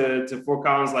out to Fort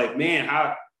Collins. Like, man,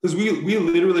 how? Because we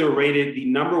literally were rated the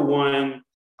 #1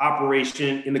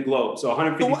 operation in the globe. So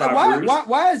 155 breweries.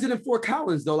 Why is it in Fort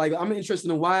Collins though? Like, I'm interested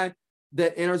in why the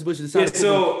Anheuser-Busch decided. Yeah,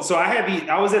 so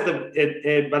I was at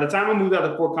by the time I moved out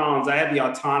to Fort Collins, I had the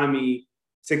autonomy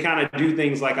to kind of do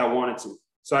things like I wanted to.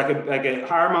 So I could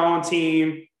hire my own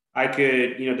team. I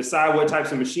could, decide what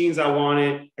types of machines I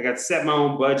wanted. I got to set my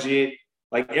own budget.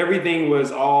 Like everything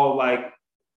was all like,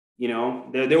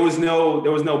 there was no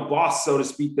boss, so to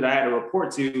speak, that I had to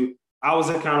report to. I was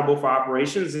accountable for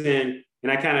operations, and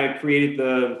I kind of created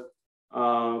the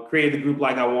group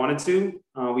like I wanted to.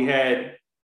 We had,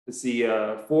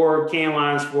 4 can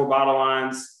lines, 4 bottle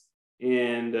lines,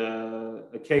 and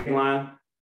a keg line.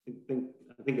 I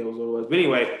think that was what it was. But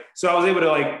anyway, so I was able to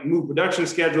like move production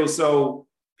schedules. So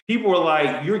people were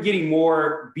like, you're getting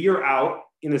more beer out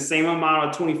in the same amount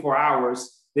of 24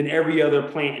 hours than every other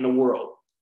plant in the world.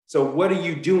 So what are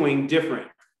you doing different?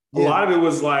 Yeah. A lot of it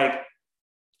was like,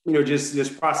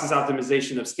 just process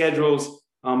optimization of schedules.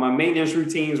 My maintenance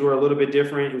routines were a little bit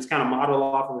different. It was kind of modeled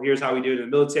off of here's how we do it in the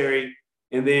military.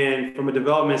 And then from a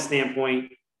development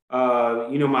standpoint,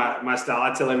 my style,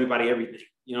 I tell everybody everything,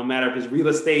 no matter if it's real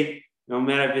estate, no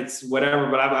matter if it's whatever,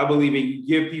 but I believe in you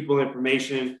give people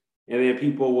information, and then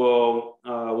people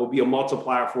will be a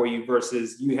multiplier for you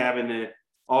versus you having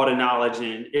all the knowledge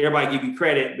and everybody give you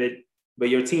credit, but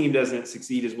your team doesn't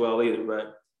succeed as well either.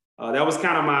 But that was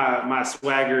kind of my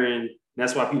swagger, and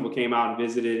that's why people came out and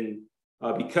visited.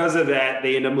 And because of that,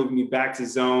 they ended up moving me back to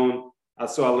Zone.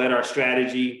 So I led our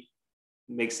strategy.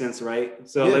 Makes sense, right?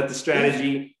 So I led the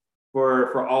strategy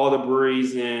for all the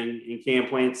breweries and can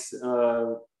plants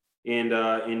in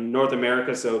North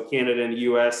America, so Canada and the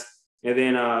US. And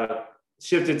then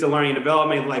shifted to learning and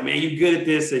development. Like, man, you're good at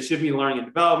this. They shift me to learning and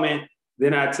development.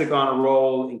 Then I took on a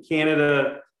role in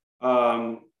Canada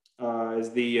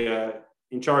as the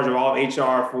in charge of all of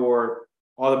HR for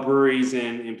all the breweries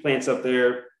and plants up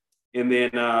there. And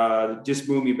then just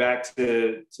moved me back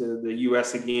to the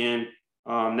US again.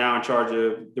 Now in charge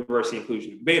of diversity and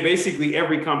inclusion. Basically,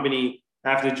 every company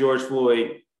after George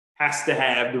Floyd has to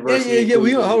have diversity. Yeah.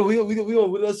 We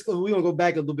gonna go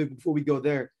back a little bit before we go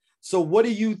there. So what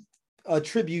do you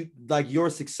attribute like your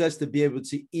success to be able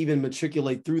to even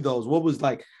matriculate through those? What was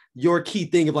like your key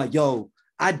thing of like, yo,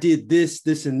 I did this,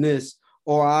 and this,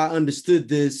 or I understood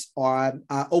this, or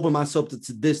I opened myself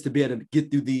to this to be able to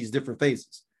get through these different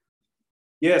phases?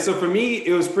 Yeah, so for me,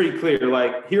 it was pretty clear.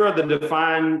 Like, here are the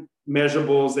defined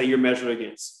measurables that you're measured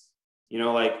against. You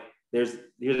know, like here's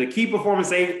a key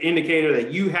performance indicator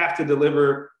that you have to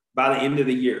deliver by the end of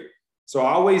the year. So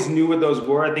I always knew what those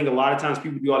were. I think a lot of times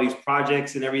people do all these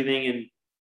projects and everything,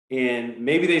 and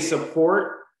maybe they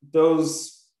support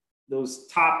those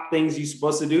top things you're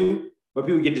supposed to do, but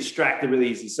people get distracted really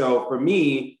easy. So for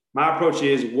me, my approach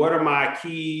is, what are my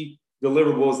key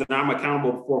deliverables that I'm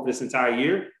accountable for this entire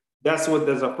year? That's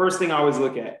the first thing I always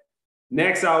look at.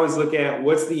 Next, I always look at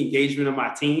what's the engagement of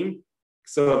my team.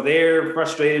 So if they're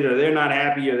frustrated or they're not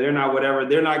happy or they're not whatever,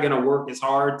 they're not going to work as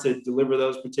hard to deliver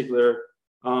those particular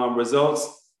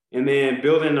results. And then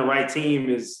building the right team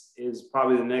is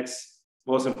probably the next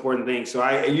most important thing. So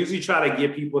I usually try to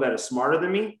get people that are smarter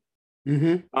than me.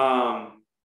 Mm-hmm.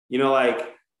 You know,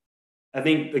 like, I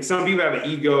think like some people have an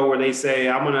ego where they say,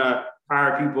 I'm going to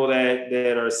hire people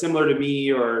that are similar to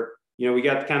me, or, you know, we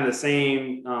got kind of the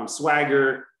same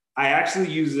swagger. I actually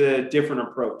use a different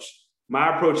approach.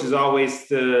 My approach is always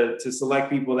to select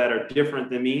people that are different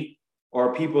than me,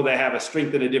 or people that have a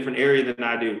strength in a different area than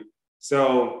I do.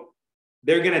 So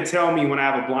they're going to tell me when I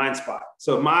have a blind spot.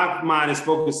 So if my mind is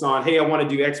focused on, hey, I want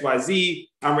to do X, Y, Z,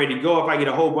 I'm ready to go. If I get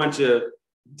a whole bunch of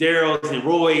Darryls and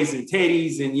Roys and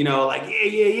Teddies and, you know, like,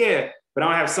 yeah. But I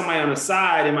don't have somebody on the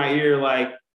side in my ear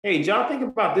like, hey, y'all think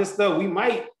about this though. We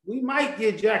might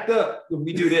get jacked up if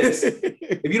we do this.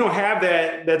 If you don't have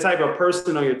that type of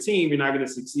person on your team, you're not going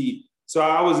to succeed. So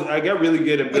I got really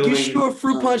good at building. Are you sure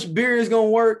Fruit Punch beer is going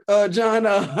to work, John?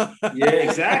 Yeah,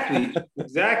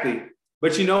 exactly.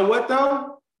 But you know what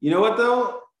though?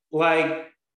 Like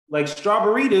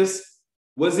Strawberritas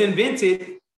was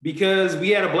invented because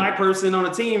we had a Black person on the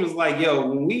team. It's like, yo,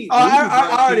 when we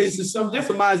I already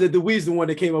surmised that the Wee's the one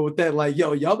that came up with that. Like,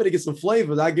 yo, y'all better get some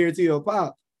flavors. I guarantee you'll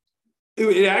pop.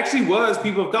 It actually was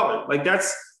people of color. Like,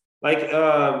 that's like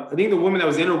I think the woman that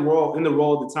was in the role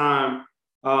at the time,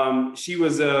 she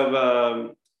was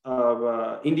of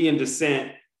Indian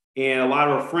descent, and a lot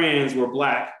of her friends were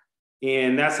Black,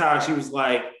 and that's how she was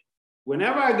like,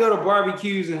 whenever I go to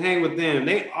barbecues and hang with them,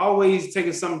 they always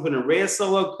taking something, putting a red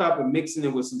Solo cup and mixing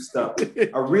it with some stuff.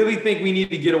 I really think we need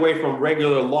to get away from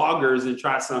regular lagers and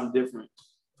try something different.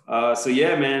 So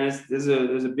yeah, man, there's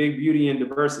a big beauty in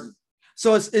diversity.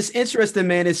 So it's interesting,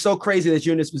 man. It's so crazy that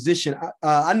you're in this position.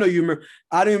 I know you remember.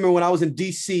 I don't remember when I was in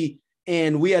DC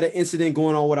and we had an incident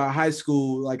going on with our high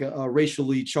school, like a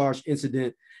racially charged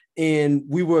incident. And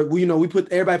everybody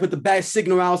put the bat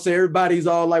signal out, so everybody's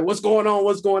all like, what's going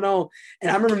on?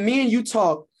 And I remember me and you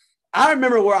talked. I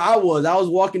remember where I was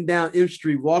walking down M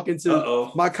Street, walking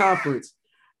to my conference,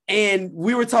 and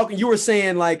we were talking. You were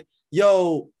saying like,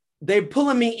 yo, they're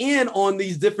pulling me in on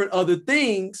these different other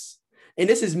things. And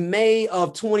this is May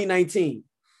of 2019.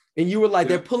 And you were like,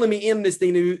 they're pulling me in this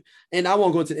thing. And I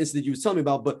won't go into the incident you was telling me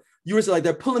about, but you were like,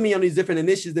 they're pulling me on these different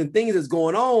initiatives and things that's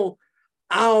going on.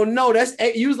 I don't know.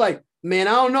 You was like, man,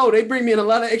 I don't know. They bring me in a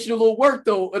lot of extra little work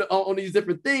though on these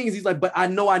different things. He's like, but I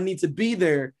know I need to be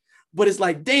there. But it's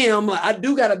like, damn, like, I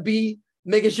do gotta be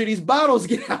making sure these bottles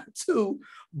get out too.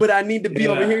 But I need to be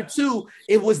over here too.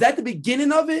 Was that the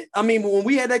beginning of it? I mean, when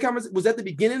we had that conversation, was that the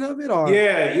beginning of it? Or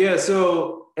yeah.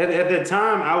 So at that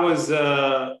time, I was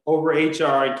over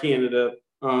HR in Canada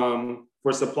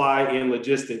for supply and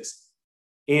logistics,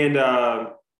 and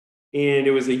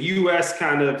it was a U.S.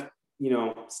 kind of,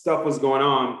 stuff was going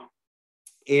on.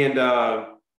 And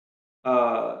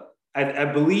I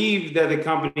believe that the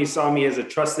company saw me as a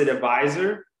trusted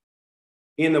advisor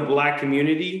in the Black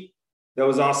community that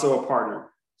was also a partner.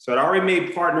 So I'd already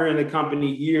made partner in the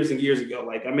company years and years ago.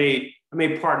 Like I made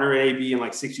partner at AB in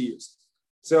like 6 years.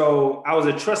 So I was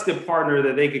a trusted partner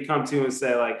that they could come to and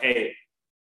say like, hey,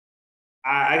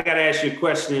 I got to ask you a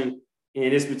question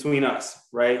and it's between us,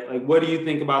 right? Like, what do you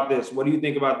think about this? What do you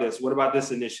think about this? What about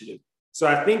this initiative? So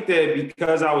I think that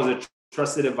because I was a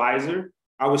trusted advisor,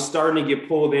 I was starting to get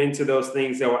pulled into those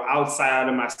things that were outside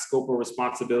of my scope of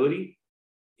responsibility.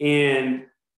 And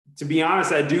to be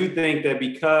honest, I do think that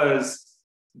because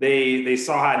they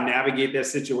saw how to navigate that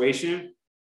situation,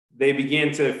 they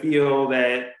began to feel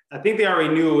that, I think they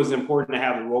already knew it was important to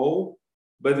have a role,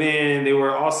 but then they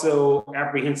were also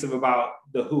apprehensive about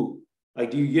the who. Like,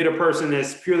 do you get a person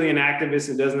that's purely an activist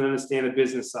and doesn't understand the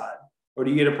business side? Or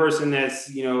do you get a person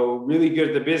that's, really good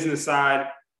at the business side,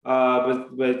 but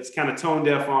it's kind of tone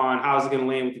deaf on how is it going to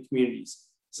land with the communities?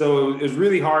 So it was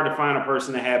really hard to find a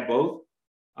person that had both.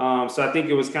 So I think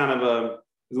it was kind of a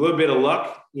little bit of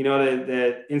luck,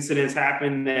 that incidents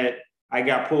happened that I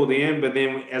got pulled in. But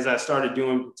then as I started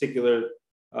doing particular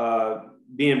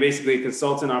being basically a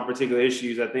consultant on particular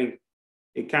issues, I think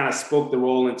it kind of spoke the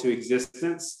role into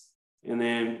existence, and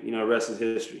then, the rest is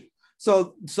history.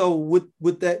 So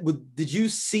with that, did you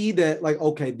see that like,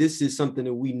 okay, this is something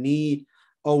that we need,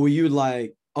 or were you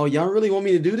like, oh, y'all really want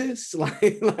me to do this?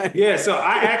 Yeah. So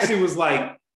I actually was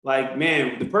like,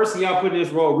 man, the person y'all put in this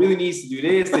role really needs to do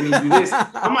this. They need to do this.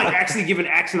 I'm like actually giving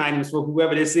action items for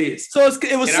whoever this is. So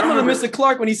it was similar to Mr.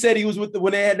 Clark when he said he was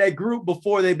when they had that group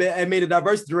before they made a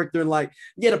diversity director, and like,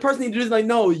 yeah, the person need to do this. Like,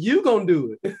 no, you gonna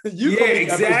do it.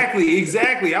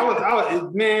 Exactly. I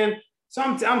was man. So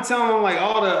I'm telling them like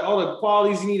all the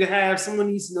qualities you need to have. Someone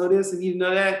needs to know this and need to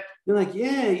know that. They're like,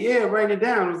 yeah, writing it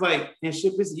down. I was like, and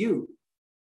shit, it's you.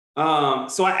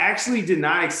 So I actually did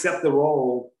not accept the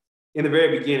role in the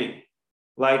very beginning.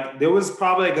 Like there was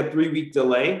probably like a 3-week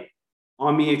delay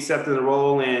on me accepting the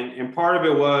role. And part of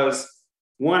it was,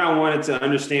 one, I wanted to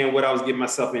understand what I was getting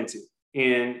myself into.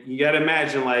 And you got to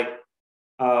imagine like,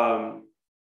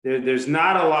 there's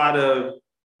not a lot of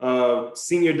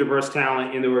senior diverse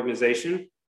talent in the organization.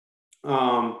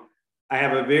 I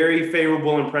have a very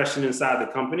favorable impression inside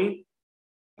the company.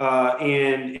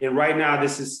 And right now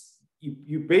this is,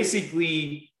 you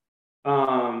basically,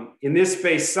 in this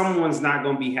space, someone's not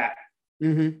going to be happy.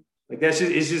 Mm-hmm. Like that's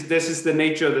just the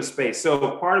nature of the space.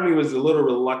 So part of me was a little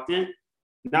reluctant,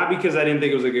 not because I didn't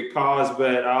think it was a good cause,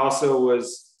 but I also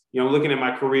was, looking at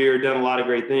my career, done a lot of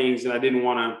great things, and I didn't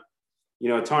want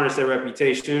to, tarnish their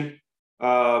reputation.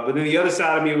 But then the other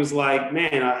side of me was like,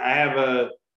 man,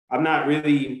 I'm not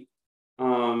really,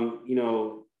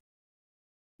 no,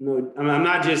 I'm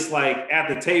not just like at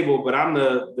the table, but I'm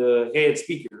the head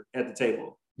speaker at the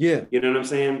table. Yeah. You know what I'm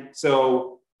saying?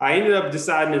 So I ended up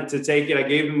deciding to take it. I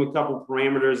gave them a couple of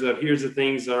parameters of here's the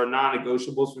things that are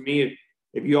non-negotiables for me.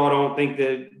 If you all don't think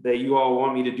that you all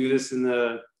want me to do this in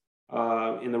the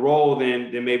role,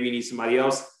 then maybe you need somebody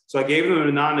else. So I gave them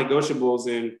the non-negotiables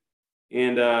and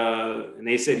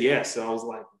they said yes. So I was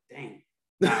like, dang.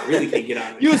 Nah, I really can't get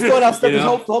out of it. You was throwing out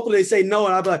stuff. Hopefully they say no,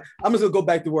 and I'm like, I'm just gonna go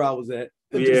back to where I was at.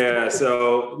 Yeah.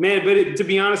 So, man, but to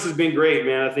be honest, it's been great,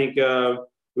 man. I think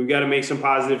we've got to make some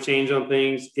positive change on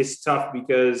things. It's tough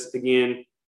because, again,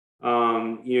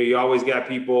 you always got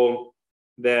people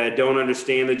that don't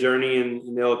understand the journey,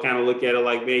 and they'll kind of look at it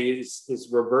like, man, it's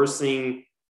reversing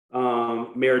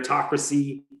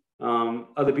meritocracy.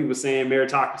 Other people saying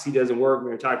meritocracy doesn't work.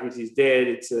 Meritocracy is dead.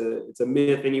 It's a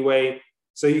myth anyway.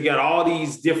 So you got all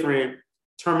these different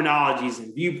terminologies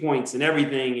and viewpoints and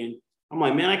everything. And I'm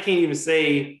like, man, I can't even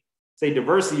say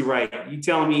diversity right. You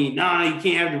telling me, nah, you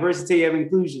can't have diversity, you have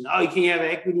inclusion. Oh, you can't have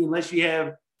equity unless you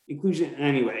have inclusion.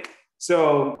 Anyway,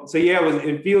 so yeah,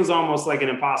 it feels almost like an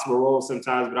impossible role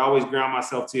sometimes, but I always ground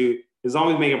myself to, as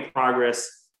long as making progress,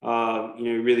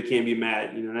 you really can't be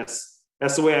mad.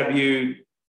 That's the way I view,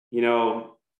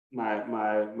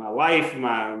 my life,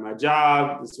 my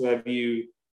job. That's the way I view,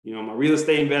 my real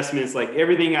estate investments. Like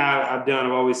everything I've done,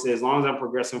 I've always said, as long as I'm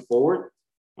progressing forward,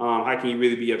 how can you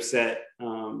really be upset,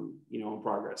 in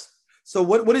progress? So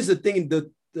what is the thing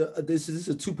this is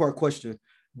a 2-part question,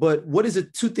 but what is the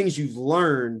 2 things you've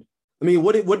learned? I mean,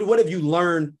 what have you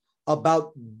learned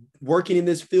about working in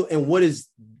this field, and what is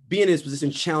being in this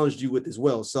position challenged you with as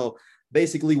well? So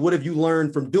basically, what have you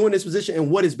learned from doing this position, and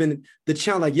what has been the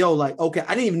challenge? Like, okay,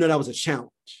 I didn't even know that was a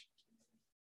challenge.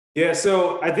 Yeah.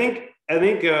 So I think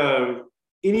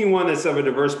anyone that's of a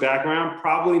diverse background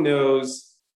probably knows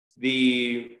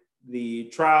the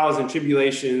trials and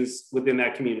tribulations within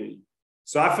that community.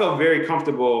 So I felt very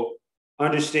comfortable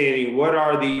understanding what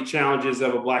are the challenges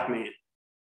of a Black man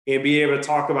and be able to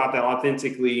talk about that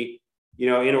authentically, in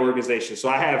an organization. So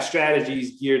I have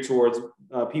strategies geared towards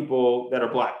people that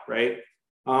are Black, right?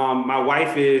 My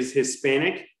wife is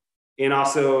Hispanic and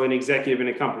also an executive in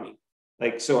a company.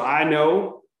 So I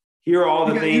know, here are all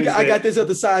the things. I got this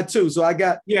other side too. So I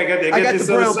got this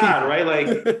other side,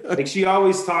 right? Like she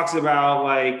always talks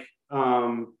about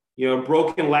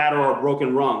broken ladder or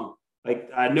broken rung. Like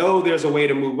I know there's a way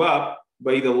to move up,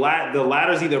 but the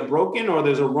ladder's either broken or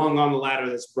there's a rung on the ladder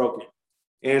that's broken.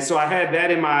 And so I had that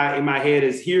in my head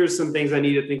as here's some things I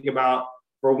need to think about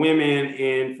for women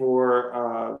and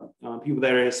for people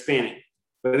that are Hispanic.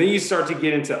 But then you start to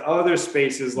get into other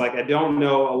spaces. Like I don't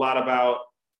know a lot about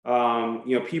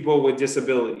people with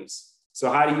disabilities.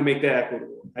 So how do you make that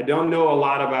equitable? I don't know a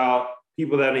lot about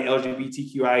people that are in the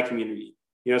LGBTQI community.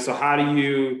 So how do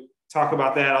you talk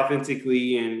about that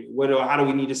authentically, and how do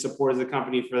we need to support as a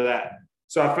company for that?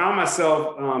 So I found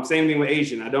myself, same thing with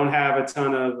Asian. I don't have a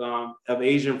ton of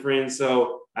Asian friends,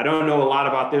 so I don't know a lot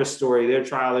about their story, their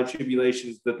trial, their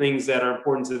tribulations, the things that are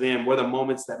important to them, what are the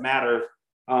moments that matter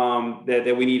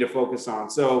that we need to focus on.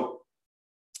 So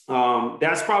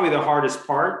That's probably the hardest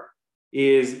part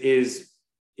is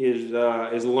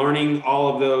learning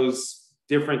all of those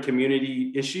different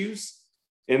community issues,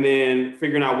 and then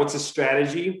figuring out what's a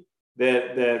strategy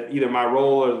that either my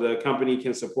role or the company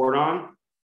can support on.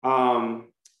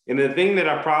 And the thing that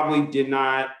I probably did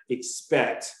not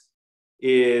expect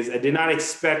is I did not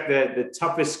expect that the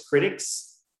toughest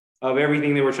critics of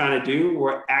everything they were trying to do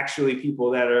were actually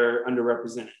people that are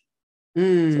underrepresented.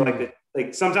 So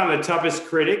like sometimes the toughest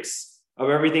critics of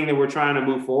everything that we're trying to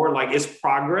move forward, like it's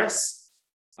progress.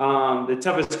 The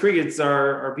toughest critics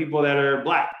are people that are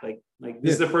Black. Like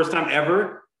this is the first time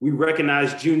ever we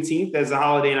recognized Juneteenth as a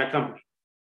holiday in our company.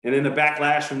 And then the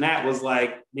backlash from that was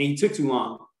like, man, you took too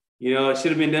long. You know, it should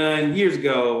have been done years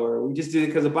ago, or we just did it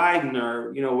because of Biden,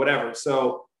 or, you know, whatever.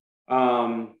 So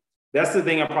that's the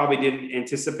thing I probably didn't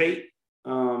anticipate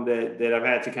that I've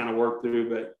had to kind of work through.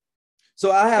 But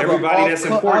so I have everybody that's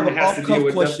important has to deal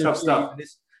with tough stuff.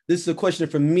 This is a question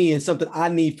from me and something I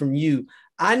need from you.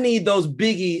 I need those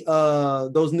Biggie,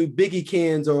 those new Biggie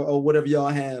cans or whatever y'all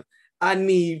have. I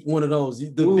need one of those.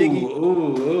 The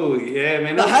Biggie. Yeah,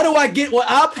 man. Now, how do I get one?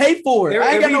 I'll pay for it.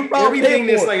 I ain't got no problem. Everything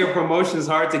that's like a promotion is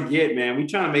hard to get, man. We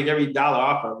trying to make every dollar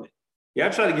off of it. Yeah,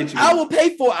 I'll try to get you. I will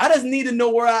pay for it. I just need to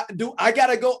know where I do. I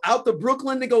gotta go out to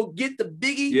Brooklyn to go get the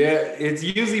Biggie. Yeah, it's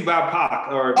usually by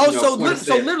Pac or so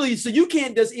literally, so you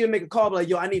can't just even make a call like,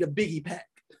 yo, I need a Biggie pack.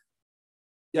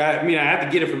 Yeah, I mean, I have to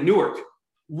get it from Newark.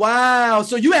 Wow.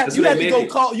 So you have to go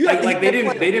call. You have they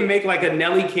didn't make like a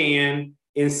Nelly can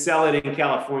and sell it in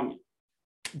California.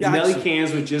 The Nelly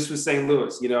cans were just for St.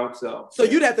 Louis, you know. So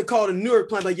you'd have to call the Newark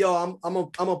plant like, yo, I'm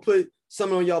gonna put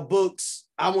some on y'all books.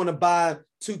 I want to buy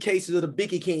 2 cases of the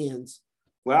Biggie cans.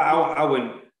 Well, I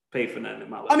wouldn't pay for nothing in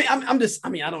my life. I mean, I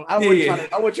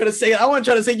wasn't trying to say it. I wasn't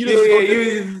trying to say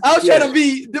I was trying to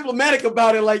be diplomatic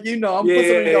about it. Like, you know, I'm putting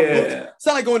something on your books. It's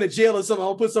not like going to jail or something.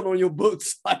 I'll put something on your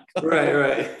books. Like,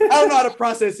 right. I don't know how the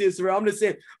process is, sir. I'm just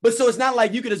saying. But so it's not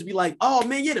like you could just be like, oh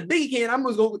man, yeah, the Biggie can. I'm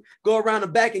gonna go around the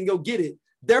back and go get it.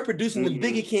 They're producing the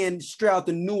Biggie can straight out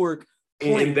the Newark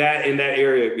in that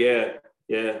area.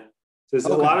 Yeah.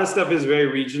 So a lot of stuff is very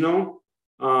regional.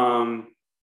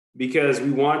 Because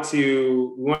we want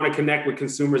to connect with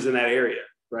consumers in that area,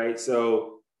 right?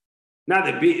 So, not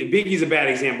that Biggie's a bad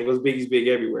example because Biggie's big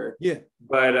everywhere. Yeah,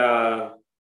 but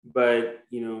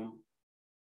you know,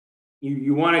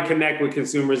 you want to connect with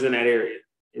consumers in that area.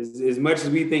 As much as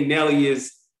we think Nelly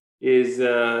is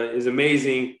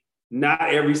amazing, not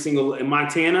every single in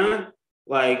Montana.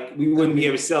 Like, we wouldn't be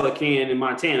able to sell a can in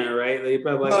Montana, right? They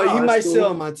probably like, he might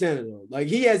sell in Montana though. Like,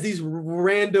 he has these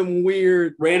random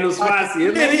spots.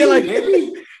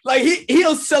 Like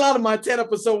he'll sell out of Montana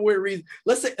for some weird reason.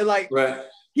 Let's say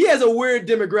he has a weird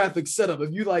demographic setup.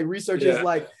 If you like research his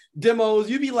like demos,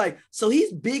 you'd be like, so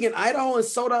he's big in Idaho and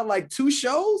sold out like 2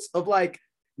 shows of like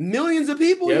millions of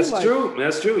people. That's true.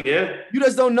 That's true. Yeah. You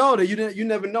just don't know that. You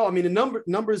never know. I mean, the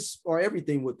numbers are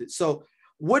everything with it. So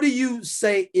what do you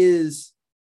say is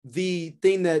the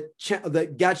thing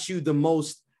that got you the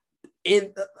most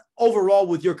in overall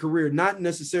with your career? Not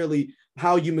necessarily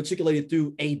how you matriculated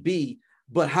through AB,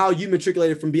 but how you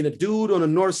matriculated from being a dude on the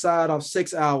north side of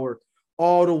 6 Hour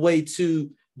all the way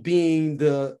to being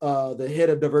the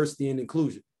head of diversity and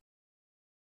inclusion.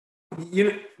 You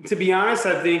know, to be honest,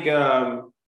 I think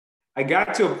I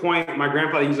got to a point. My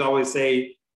grandfather used to always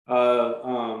say,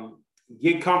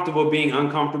 get comfortable being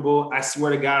uncomfortable. I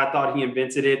swear to God, I thought he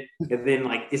invented it, and then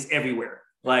like it's everywhere.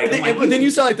 Like, but then you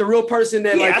sound like the real person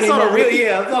that I saw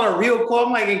a real quote.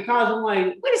 I'm like in college. I'm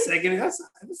like, wait a second, that's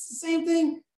the same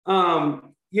thing.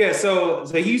 So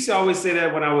he used to always say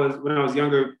that when I was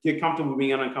younger, get comfortable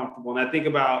being uncomfortable. And I think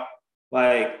about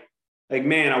like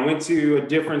man, I went to a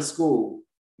different school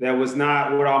that was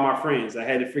not with all my friends. I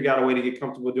had to figure out a way to get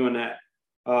comfortable doing that.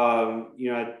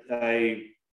 You know,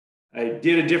 I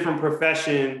did a different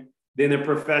profession than the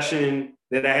profession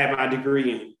that I had my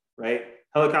degree in, right?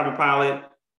 Helicopter pilot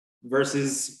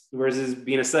versus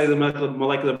being a cellular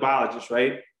molecular biologist,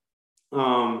 right?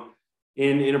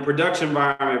 In a production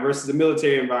environment versus a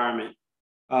military environment.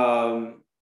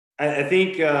 I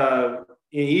think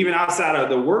even outside of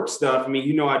the work stuff, I mean,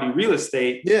 you know, I do real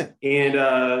estate. Yeah. And,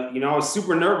 you know, I was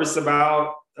super nervous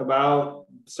about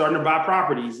starting to buy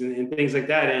properties and things like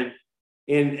that. And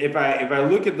if I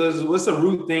look at those, what's the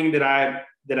root thing that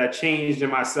I changed in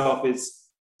myself is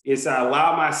I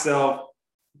allow myself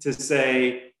to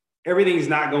say, everything's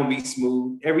not going to be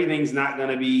smooth. Everything's not going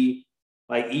to be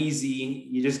like easy.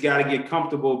 You just got to get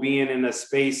comfortable being in a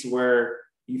space where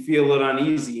you feel a little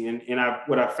uneasy. And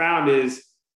what I found is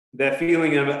that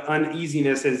feeling of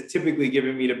uneasiness has typically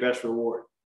given me the best reward,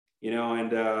 you know,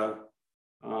 and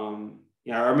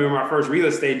you know, I remember my first real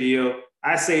estate deal.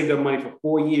 I saved up money for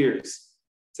 4 years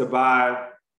to buy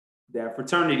that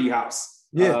fraternity house.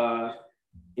 Yeah.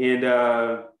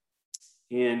 But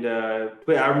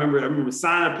I remember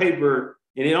signing a paper,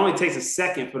 and it only takes a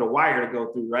second for the wire to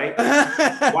go through, right?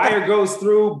 Wire goes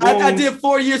through, boom. I did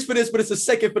 4 years for this, but it's a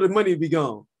second for the money to be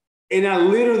gone. And I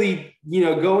literally, you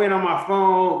know, go in on my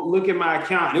phone, look at my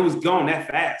account, and it was gone that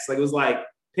fast. Like, it was like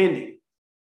pending.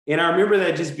 And I remember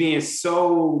that just being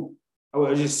I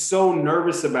was just so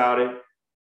nervous about it.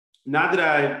 Not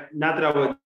that I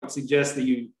would suggest that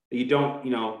you don't,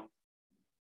 you know,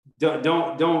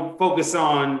 don't focus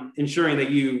on ensuring that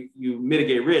you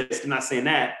mitigate risk. I'm not saying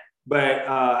that, but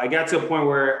I got to a point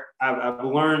where I've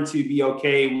learned to be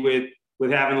okay with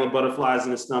having little butterflies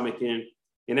in the stomach, and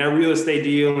that real estate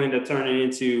deal ended up turning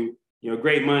into, you know,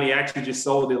 great money. I actually just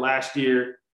sold it last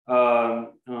year. I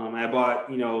bought,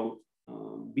 you know,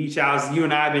 beach houses. You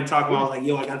and I have been talking about. I was like,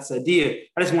 yo, I got this idea.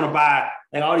 I just want to buy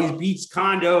like all these beach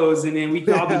condos, and then we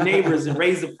can all be neighbors and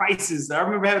raise the prices. I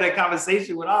remember having that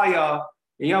conversation with all y'all.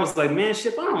 And y'all was like, man,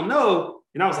 Ship, I don't know.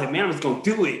 And I was like, man, I'm just going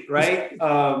to do it, right?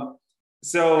 I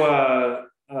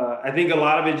think a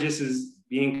lot of it just is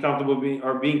being comfortable being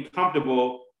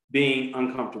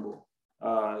uncomfortable.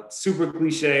 Super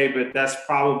cliche, but that's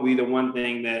probably the one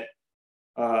thing that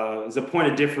is a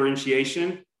point of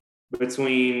differentiation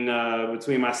between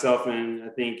myself and I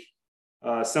think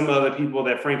some other people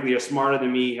that frankly are smarter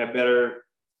than me, have better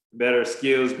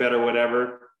skills, better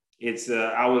whatever. It's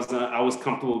I was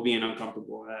comfortable being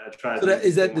uncomfortable. I tried. So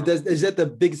is that the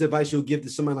biggest advice you'll give to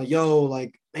somebody like, yo,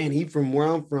 like, man, he from where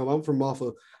I'm from off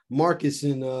of Marcus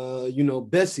and you know,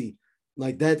 Bessie.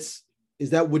 Like, is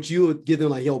that what you would give them?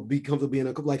 Like, yo, be comfortable being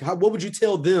uncomfortable. Like, what would you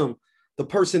tell them, the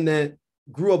person that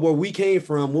grew up where we came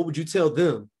from? What would you tell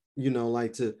them? You know,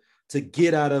 like to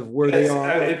get out of where they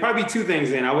are. It'd probably be two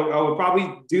things. Then I would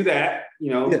probably do that.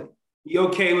 You know, Be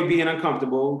okay with being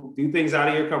uncomfortable. Do things out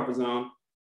of your comfort zone.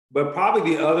 But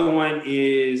probably the other one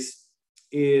is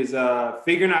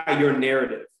figuring out your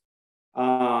narrative.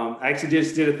 I actually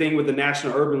just did a thing with the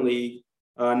National Urban League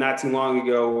not too long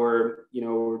ago, where, you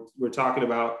know, we're talking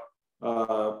about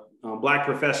Black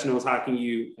professionals. How can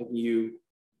you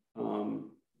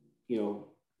you know,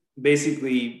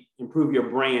 basically improve your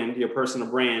brand, your personal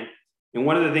brand? And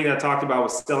one of the things I talked about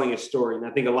was selling a story. And I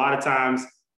think a lot of times,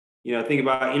 you know, think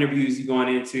about interviews you're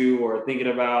going into, or thinking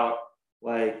about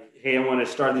like, hey, I want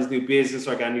to start this new business,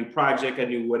 or I got a new project, a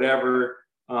new whatever.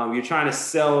 You're trying to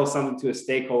sell something to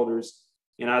stakeholders.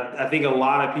 And I think a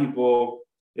lot of people,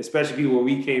 especially people where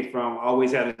we came from,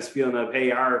 always have this feeling of,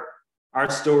 hey, our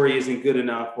story isn't good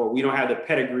enough, or we don't have the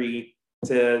pedigree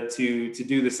to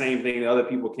do the same thing that other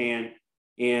people can.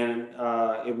 And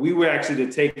if we were actually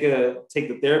to take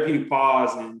the therapeutic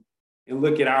pause and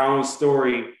look at our own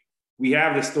story, we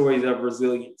have the stories of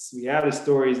resilience. We have the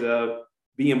stories of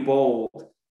being bold.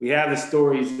 We have the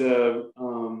stories of,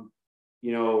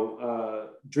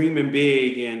 dreaming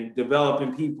big and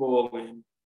developing people and,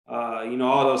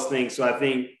 all those things. So I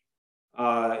think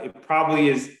it's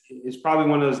probably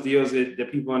one of those deals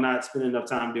that people are not spending enough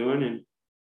time doing. And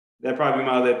that'd probably be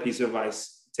my other piece of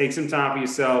advice. Take some time for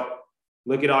yourself,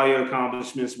 look at all your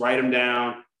accomplishments, write them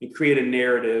down, and create a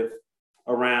narrative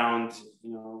around,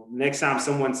 next time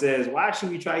someone says, why should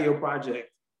we try your project?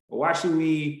 Or why should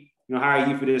we, hire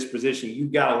you for this position?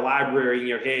 You've got a library in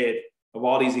your head of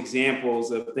all these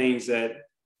examples of things that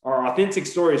are authentic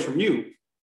stories from you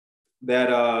that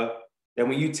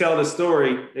when you tell the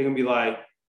story, they're going to be like,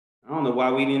 I don't know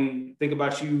why we didn't think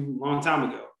about you a long time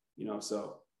ago,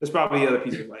 so that's probably the other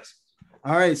piece of advice.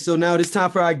 All right. So now it's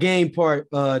time for our game part,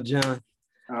 John.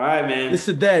 All right, man. This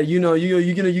is that, you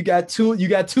got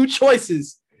two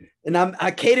choices. And I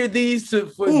catered these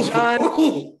for John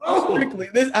strictly.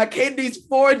 I catered these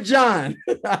for John.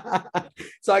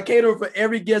 So I cater them for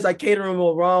every guest. I cater them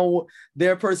around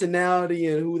their personality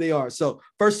and who they are. So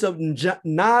first up,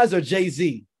 Nas or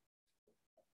Jay-Z?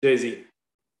 Jay-Z.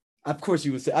 Of course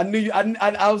you would say. I knew you.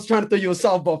 I was trying to throw you a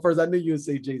softball first. I knew you would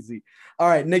say Jay-Z. All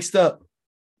right. Next up,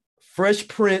 Fresh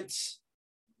Prince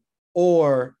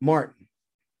or Martin?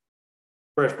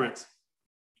 Fresh Prince. Of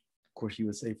course, you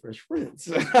would say Fresh Prince.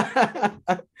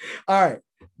 All right.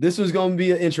 This was going to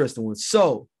be an interesting one.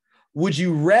 So, would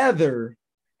you rather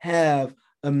have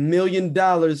 $1 million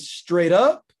straight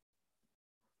up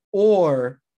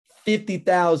or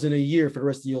 $50,000 a year for the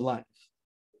rest of your life?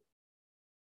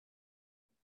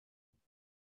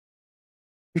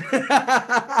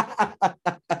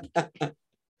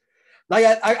 Like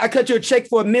I cut you a check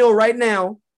for $1 million right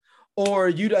now,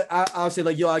 or I'll say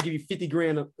like, yo, I'll give you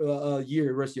 $50,000 a year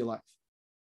the rest of your life.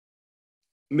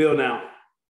 $1 million now.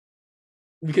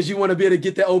 Because you want to be able to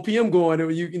get that OPM going,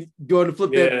 and you can go and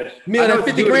flip that meal. That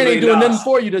 50 grand ain't doing nothing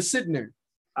for you, just sitting there.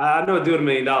 I know what to do with $1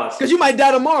 million. Because you might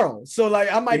die tomorrow. So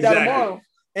like I might die tomorrow.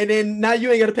 And then now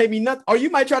you ain't gonna pay me nothing. Or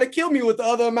you might try to kill me with the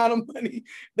other amount of money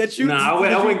that you. I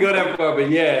wouldn't go that far,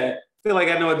 but yeah. I feel like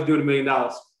I know what to do with $1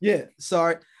 million. Yeah.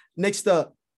 Sorry. Next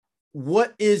up,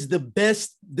 what is the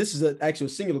best? This is an actual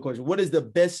singular question. What is the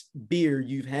best beer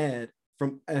you've had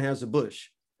from Anheuser-Busch?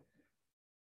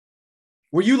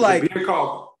 Were you like it's a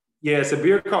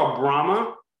beer called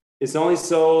Brahma. It's only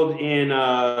sold in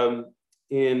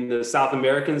the South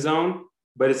American zone,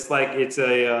 but it's kind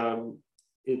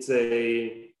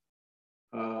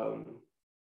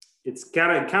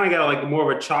of got like more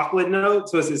of a chocolate note.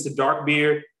 So it's a dark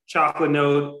beer, chocolate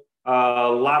note, a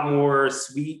lot more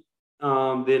sweet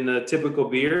than the typical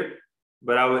beer.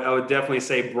 But I would definitely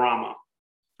say Brahma.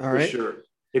 All right. For sure.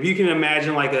 If you can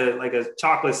imagine like a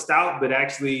chocolate stout, but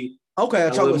actually a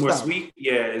little more sweet.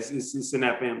 Yeah, it's in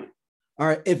that family. All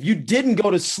right. If you didn't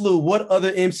go to SLU, what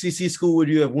other MCC school would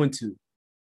you have went to?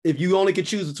 If you only could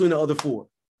choose between the other four.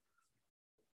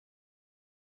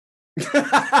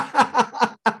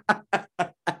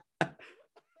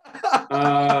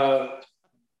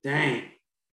 Dang.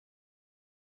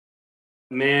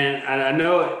 Man, I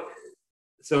know it.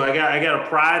 So I got a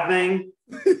pride thing.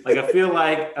 Like I feel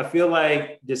like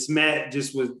DeSmet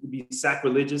just would be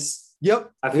sacrilegious.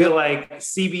 Yep. I feel like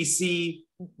CBC.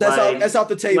 That's off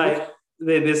the table. Like,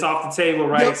 this off the table,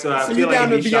 right? Yep. So I feel like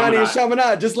down to Vianney and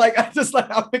Chaminade, just like I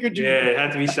figured you. Yeah, it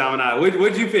had to be Chaminade.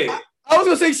 What'd you pick? I was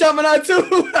gonna say Chaminade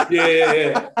too.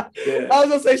 Yeah. I was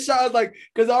gonna say Chaminade, like,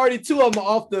 because already two of them are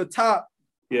off the top.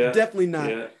 Yeah, definitely not.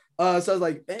 Yeah. So I was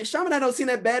like, Chaminade don't seem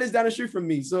that bad. It's down the street from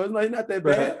me, so it's like not that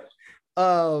bad.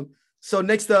 So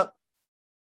next up,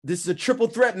 this is a triple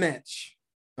threat match.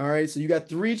 All right, so you got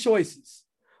three choices: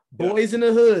 Boys in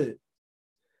the Hood,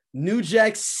 New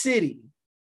Jack City,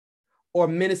 or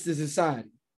Menace to Society.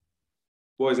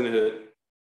 Boys in the Hood.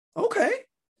 Okay,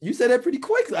 you said that pretty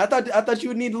quickly. I thought you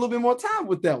would need a little bit more time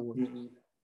with that one. Mm-hmm.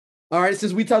 All right,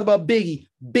 since we talked about Biggie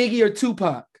or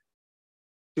Tupac?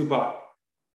 Tupac.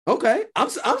 Okay, I'm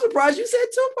surprised you said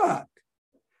Tupac.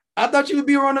 I thought you would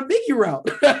be on the Biggie route.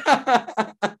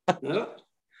 No.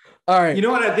 All right. You know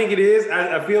what I think it is?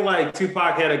 I feel like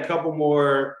Tupac had a couple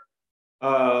more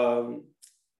club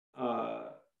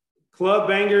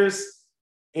bangers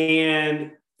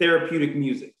and therapeutic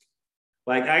music.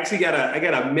 Like I actually got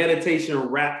a meditation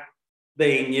rap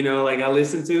thing, like I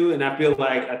listen to, and I feel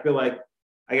like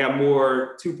I got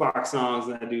more Tupac songs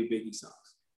than I do Biggie songs.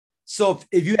 So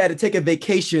if you had to take a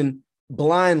vacation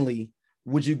blindly,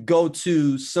 would you go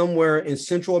to somewhere in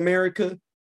Central America,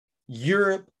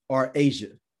 Europe, or Asia?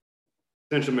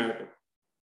 Central America.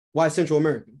 Why Central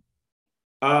America?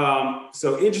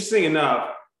 So interesting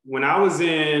enough, when I was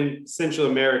in Central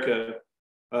America,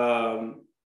 the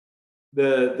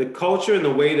culture and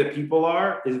the way that people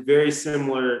are is very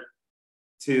similar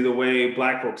to the way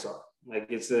Black folks are. Like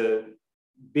it's a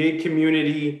big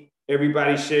community,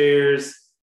 everybody shares.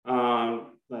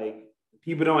 Like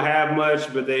people don't have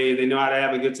much, but they know how to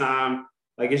have a good time.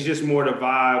 Like it's just more the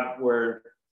vibe where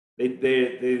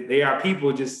they are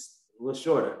people just a little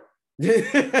shorter.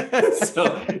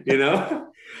 So,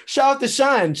 Shout out to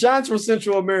Shine. Shine's from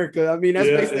Central America. I mean, that's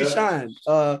basically Shine.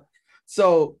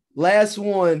 So last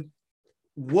one,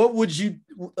 what would you,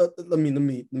 let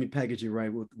me package it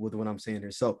right with what I'm saying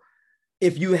here. So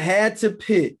if you had to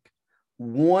pick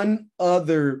one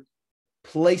other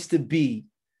place to be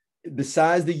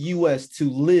besides the US to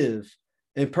live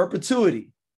in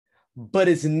perpetuity, but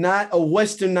it's not a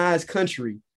westernized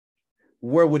country,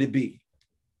 where would it be?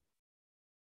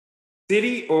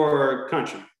 City or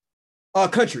country?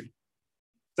 Country.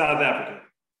 South Africa.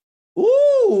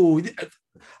 Ooh,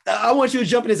 I want you to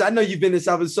jump in this. I know you've been to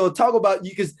South, so talk about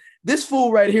you, because this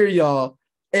fool right here, y'all,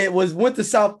 went to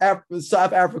South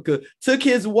Africa, took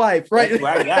his wife, right? You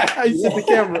see the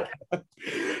camera.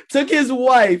 Took his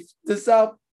wife to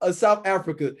South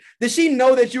Africa. Did she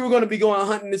know that you were going to be going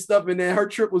hunting and stuff, and then her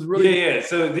trip was really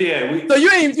So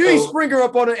you ain't spring her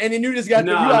up on it, and then you just got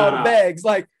all the bags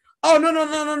like. Oh no!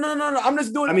 I'm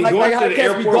just doing. I mean, going to the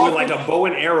airport with like a bow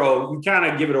and arrow, you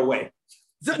kind of give it away.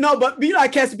 No, but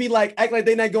cats be like act like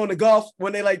they not going to golf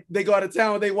when they go out of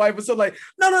town with their wife or something. Like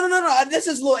no. This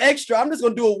is a little extra. I'm just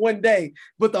gonna do it one day,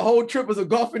 but the whole trip was a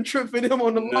golfing trip for them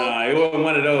on the. Nah, it wasn't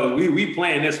one of those. We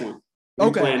playing this one. We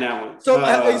playing that one. So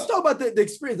let's talk about the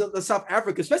experience of South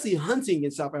Africa, especially hunting in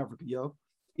South Africa, yo.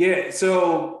 Yeah.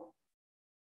 So.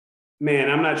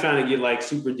 Man, I'm not trying to get like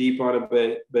super deep on it,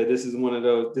 but this is one of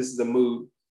those. This is a mood.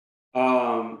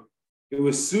 It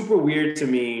was super weird to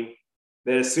me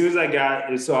that as soon as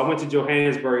I went to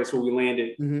Johannesburg, that's where we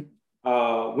landed.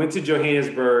 Went to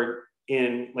Johannesburg,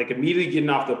 and like immediately getting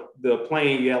off the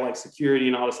plane, you had like security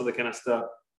and all this other kind of stuff.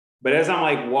 But as I'm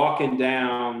like walking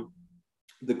down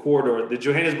the corridor, the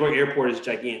Johannesburg airport is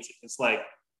gigantic. It's like,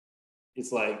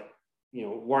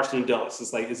 Washington Dulles.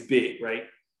 It's like, it's big, right?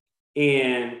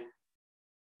 And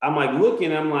I'm like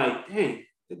looking, I'm like, dang,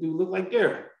 that dude look like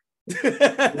Daryl.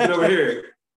 Looking over here,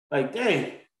 like,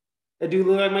 dang, that dude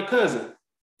look like my cousin.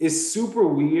 It's super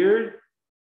weird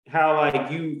how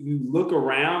like you look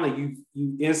around and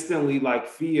you instantly like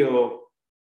feel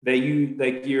that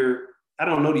you're, I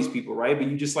don't know these people, right? But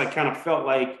you just like kind of felt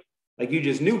like you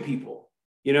just knew people.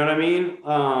 You know what I mean?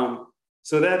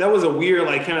 So that was a weird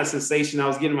like kind of sensation. I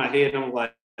was getting in my head and I'm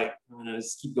like,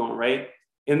 let's keep going, right?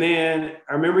 And then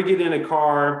I remember getting in a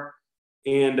car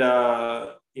and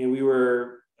we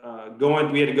were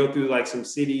we had to go through like some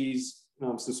cities,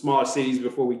 some smaller cities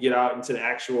before we get out into the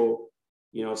actual,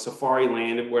 safari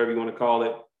land, whatever you want to call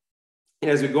it. And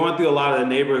as we're going through a lot of the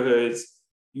neighborhoods,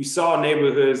 you saw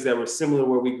neighborhoods that were similar to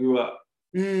where we grew up.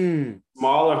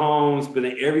 Smaller homes, but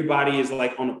then everybody is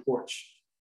like on the porch.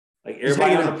 Like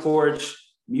everybody on the porch,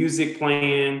 music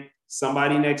playing,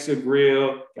 somebody next to a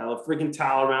grill, got a freaking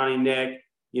towel around your neck.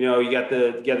 You got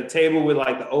the table with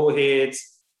like the old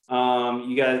heads.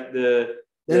 You got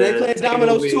they playing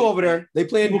dominoes too over there. They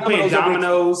playing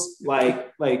dominoes,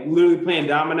 like literally playing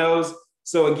dominoes.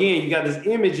 So again, you got this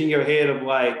image in your head of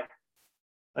like,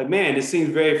 man, this seems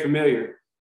very familiar.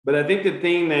 But I think the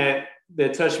thing that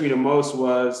touched me the most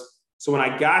was, so when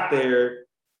I got there,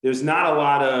 there's not a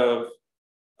lot of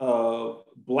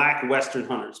Black Western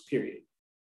hunters, period.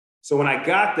 So when I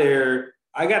got there,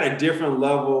 I got a different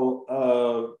level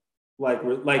of like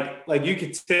you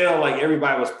could tell like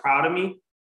everybody was proud of me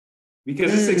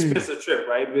because it's an expensive trip,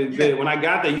 right? But when I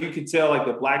got there, you could tell like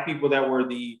the Black people that were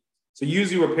so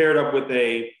usually we're paired up with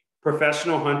a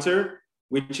professional hunter,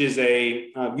 which is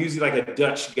usually like a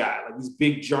Dutch guy, like these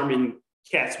big German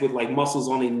cats with like muscles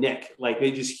on their neck, like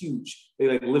they just huge. They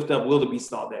like lift up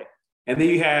wildebeest all day. And then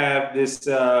you have this,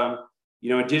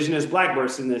 indigenous Black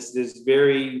person, this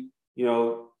very,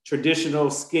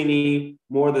 traditional, skinny,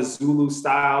 more the Zulu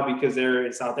style because they're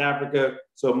in South Africa,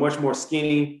 so much more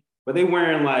skinny. But they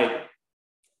wearing like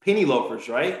penny loafers,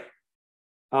 right?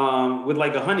 With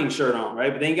like a hunting shirt on,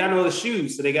 right? But they ain't got no other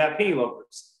shoes, so they got penny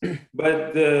loafers.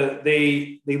 But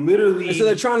they literally, and so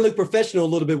they're trying to look professional a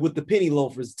little bit with the penny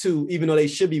loafers too, even though they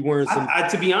should be wearing some.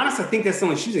 To be honest, I think that's the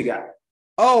only shoes they got.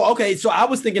 Oh, okay. So I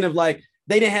was thinking of like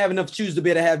they didn't have enough shoes to be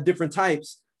able to have different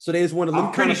types, so they just wanted to look.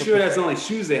 I'm pretty sure that's the only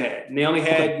shoes they had, and they only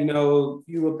had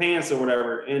few little pants or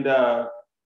whatever. And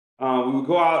we would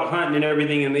go out hunting and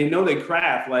everything, and they know they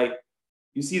craft. Like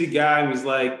you see the guy who's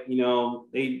like,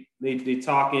 they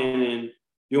talking and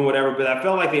doing whatever, but I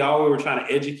felt like they always were trying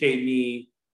to educate me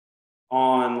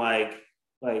on like,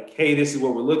 hey, this is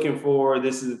what we're looking for.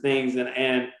 This is the things.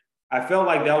 And I felt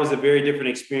like that was a very different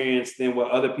experience than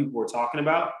what other people were talking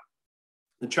about.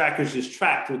 The trackers just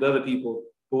tracked with other people.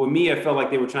 But with me, I felt like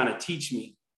they were trying to teach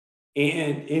me.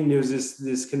 And there's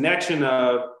this connection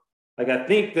of like, I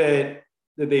think that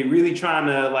they really trying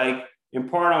to like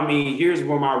impart on me, here's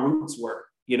where my roots were,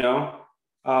 And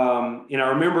I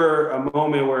remember a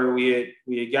moment where we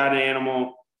had got an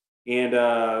animal and,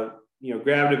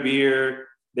 grabbed a beer,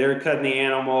 they were cutting the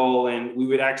animal, and we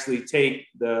would actually take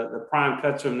the prime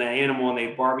cuts from the animal and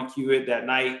they barbecue it that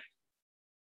night.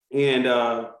 And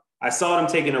I saw them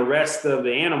taking the rest of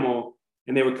the animal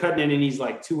and they were cutting it in these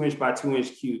like 2-inch by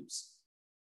 2-inch cubes.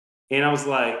 And I was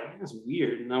like, that's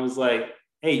weird. And I was like,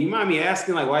 hey, you mind me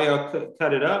asking like why y'all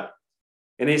cut it up?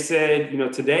 And they said,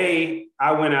 today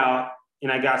I went out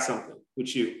and I got something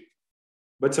with you,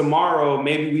 but tomorrow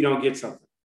maybe we don't get something,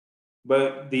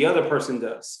 but the other person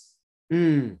does.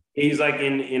 He's like,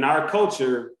 in our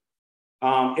culture,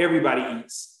 everybody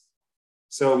eats.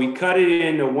 So we cut it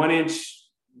into 1-inch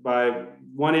by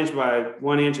 1-inch by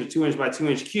 1-inch or 2-inch by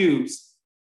 2-inch cubes,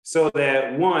 so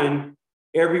that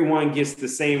everyone gets the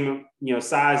same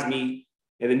size meat,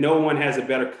 and then no one has a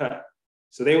better cut.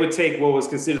 So they would take what was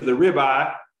considered the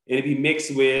ribeye and it'd be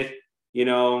mixed with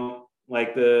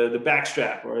like the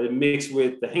backstrap, or mixed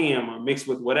with the ham, or mixed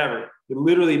with whatever. It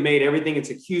literally made everything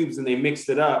into cubes and they mixed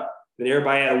it up. Then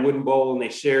everybody had a wooden bowl and they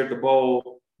shared the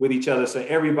bowl with each other. So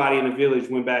everybody in the village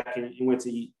went back and went to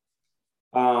eat.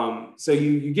 So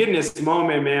you get in this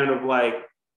moment, man, of like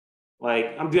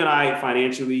I'm doing all right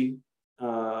financially.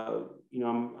 I'm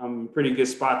in a pretty good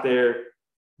spot there.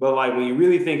 But like when you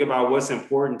really think about what's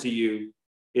important to you,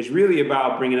 it's really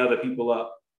about bringing other people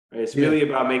up. Right? It's really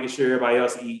about making sure everybody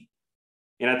else eat.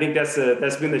 And I think that's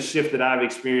been the shift that I've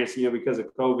experienced, because of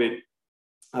COVID.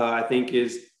 I think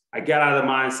is I got out of the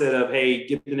mindset of, hey,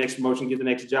 get the next promotion, get the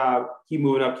next job, keep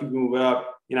moving up, keep moving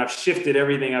up. And I've shifted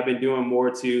everything I've been doing more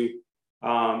to,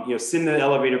 sending the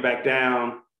elevator back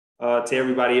down to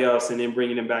everybody else and then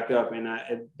bringing them back up. And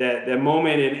that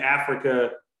moment in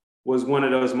Africa was one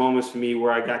of those moments for me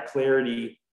where I got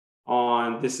clarity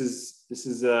on this is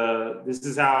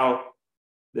how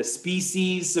the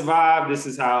species survive. This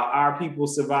is how our people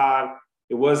survive.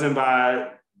 It wasn't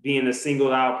by being a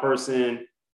singled out person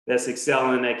that's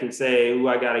excelling that can say, "Ooh,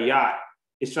 I got a yacht."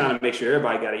 It's trying to make sure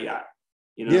everybody got a yacht.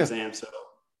 You know what I'm saying?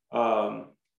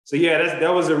 So yeah,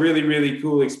 that was a really, really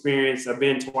cool experience. I've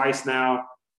been twice now.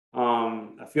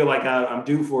 I feel like I'm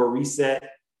due for a reset,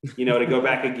 to go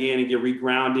back again and get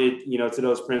regrounded, to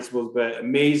those principles. But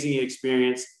amazing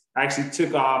experience. I actually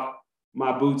took off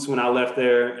my boots when I left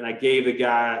there, and I gave the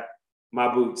guy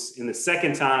my boots. And the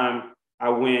second time I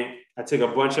went, I took a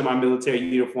bunch of my military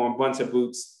uniform, bunch of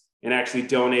boots, and actually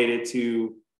donated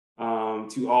to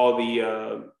all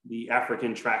the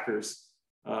African trackers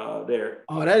there.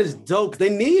 Oh, that is dope. They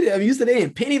need it. I mean, you said they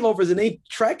in penny loafers and they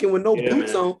tracking with no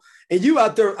boots on, and you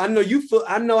out there. I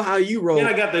know how you roll. And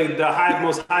I got the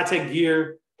most high tech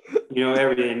gear.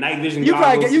 Everything. Night vision. You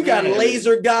goggles. You got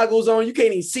laser goggles on. You can't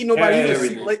even see nobody. Had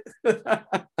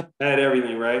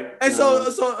everything, right? And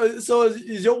so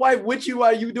is your wife with you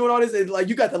while you doing all this? And like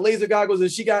you got the laser goggles,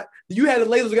 and you had the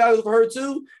laser goggles for her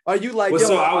too? Or are you like? Well,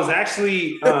 so I was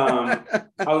actually, but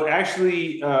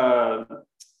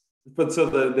so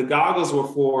the goggles were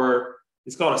for.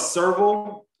 It's called a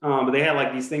serval, but they had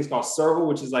like these things called serval,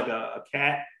 which is like a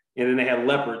cat, and then they had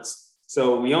leopards.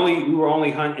 So we were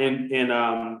only hunting in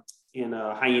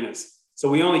hyenas. So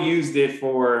we only used it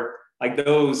for like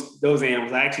those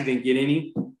animals. I actually didn't get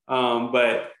any,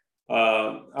 but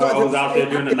I was out there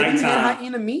during the nighttime. You had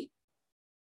hyena meat?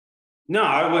 No,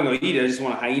 I wasn't gonna eat it. I just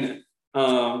want a hyena.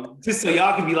 Just so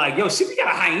y'all can be like, yo, shit, we got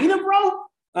a hyena, bro.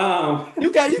 You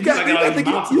caught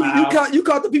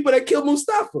the people that killed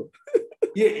Mustafa.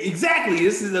 Yeah, exactly.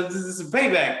 This is a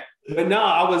payback. But no,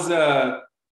 I was.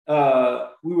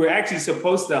 We were actually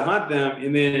supposed to hunt them,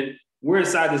 and then we're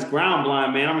inside this ground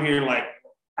blind, man. I'm hearing like,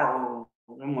 I'm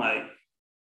like,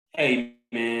 hey,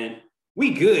 man,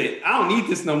 we good. I don't need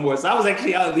this no more. So I was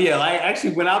actually out. Yeah, I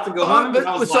actually went out to go hunt them.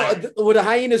 Were the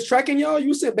hyenas tracking y'all?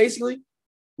 You said basically.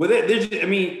 Well,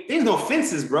 there's no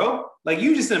fences, bro. Like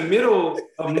you just in the middle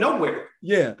of nowhere.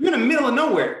 Yeah, you're in the middle of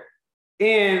nowhere,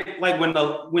 and like when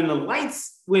the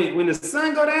lights, when the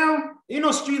sun go down,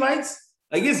 street lights.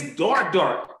 Like it's dark,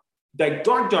 like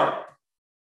dark.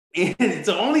 And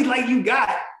the only light you got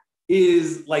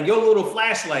is like your little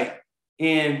flashlight.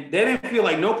 And that didn't feel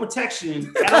like no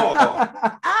protection at all.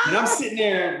 And I'm sitting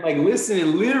there like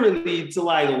listening literally to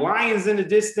like lions in the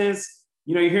distance.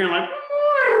 You're hearing like,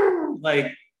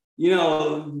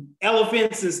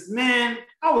 elephants. And man,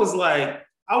 I was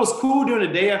cool during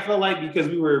the day. I felt like because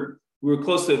we were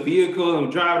close to a vehicle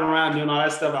and driving around doing all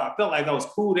that stuff. I felt like I was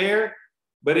cool there.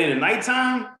 But in the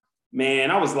nighttime,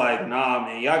 man, I was like, nah,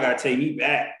 man, y'all gotta take me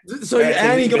back. So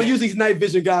I ain't gonna use these night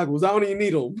vision goggles. I don't even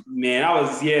need them. Man,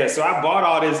 so I bought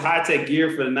all this high-tech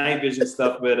gear for the night vision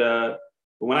stuff, but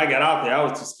when I got out there, I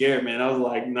was too scared, man. I was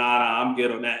like, nah, I'm good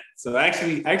on that. So I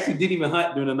actually didn't even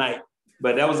hunt during the night,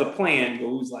 but that was a plan. But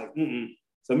we was like,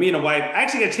 So me and the wife, I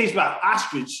actually got chased by an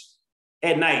ostrich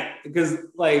at night because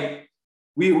like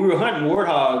we were hunting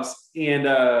warthogs and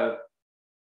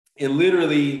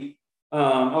literally.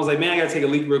 I was like, man, I gotta take a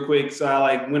leak real quick. So I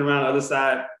like went around the other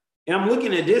side and I'm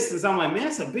looking at distance. I'm like, man,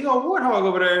 it's a big old warthog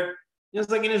over there. And it's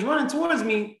like, and it's running towards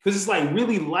me because it's like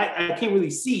really light. I can't really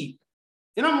see.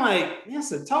 And I'm like, man,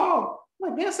 it's a tall. I'm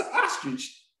like, man, it's an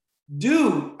ostrich.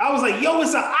 Dude, I was like, yo,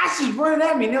 it's an ostrich running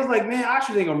at me. And they was like, man,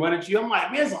 ostrich ain't gonna run at you. I'm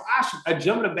like, man, it's an ostrich. I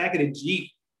jumped in the back of the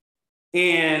Jeep.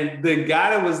 And the guy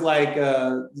that was like,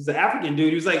 this African dude,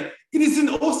 he was like, it is an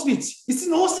ostrich. It's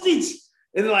an ostrich.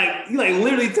 And like he like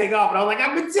literally take off, and I was like,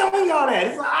 I've been telling y'all that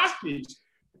it's an ostrich.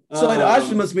 So like the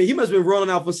ostrich must have been rolling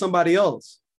out for somebody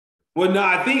else. Well, no,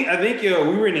 I think we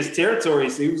were in his territory,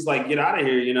 so he was like, get out of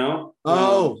here,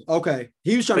 Oh, okay.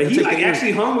 He was trying to. He like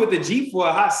actually hung with the Jeep for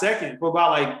a hot second, for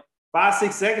about like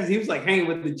 5-6 seconds. He was like hanging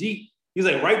with the Jeep. He was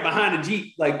like right behind the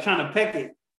Jeep, like trying to peck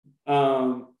it.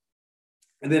 And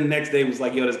then the next day was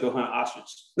like, yo, let's go hunt ostrich.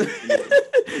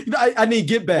 I need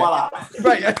get back. Voila.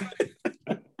 Right.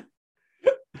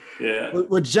 Yeah.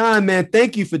 Well, John, man,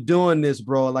 thank you for doing this,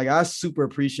 bro. Like, I super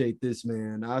appreciate this,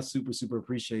 man. I super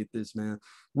appreciate this, man.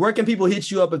 Where can people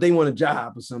hit you up if they want a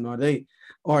job or something,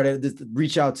 or they just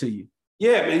reach out to you?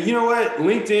 Yeah, man. You know what?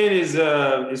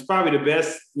 LinkedIn is probably the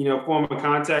best, form of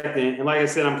contact. And like I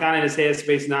said, I'm kind of in this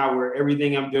headspace now where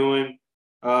everything I'm doing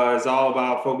is all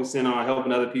about focusing on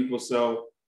helping other people. So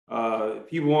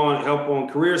people want help on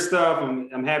career stuff,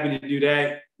 I'm happy to do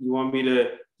that. You want me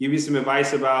to give you some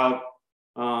advice about,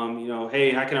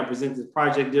 hey, how can I present this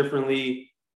project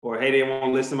differently? Or, hey, they want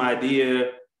to list some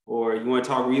idea, or you want to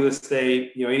talk real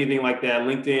estate, anything like that.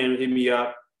 LinkedIn, hit me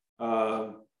up.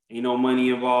 Ain't no money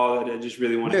involved. I just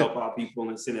really want to help out people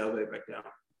and send the elevator back down.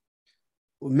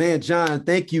 Well, man, John,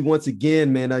 thank you once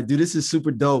again, man. Dude, this is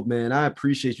super dope, man. I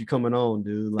appreciate you coming on,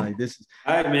 dude. Like, this is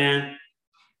all right, man.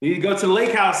 You need to go to the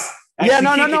lake house. Yeah,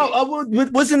 no.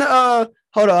 Wasn't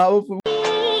hold on.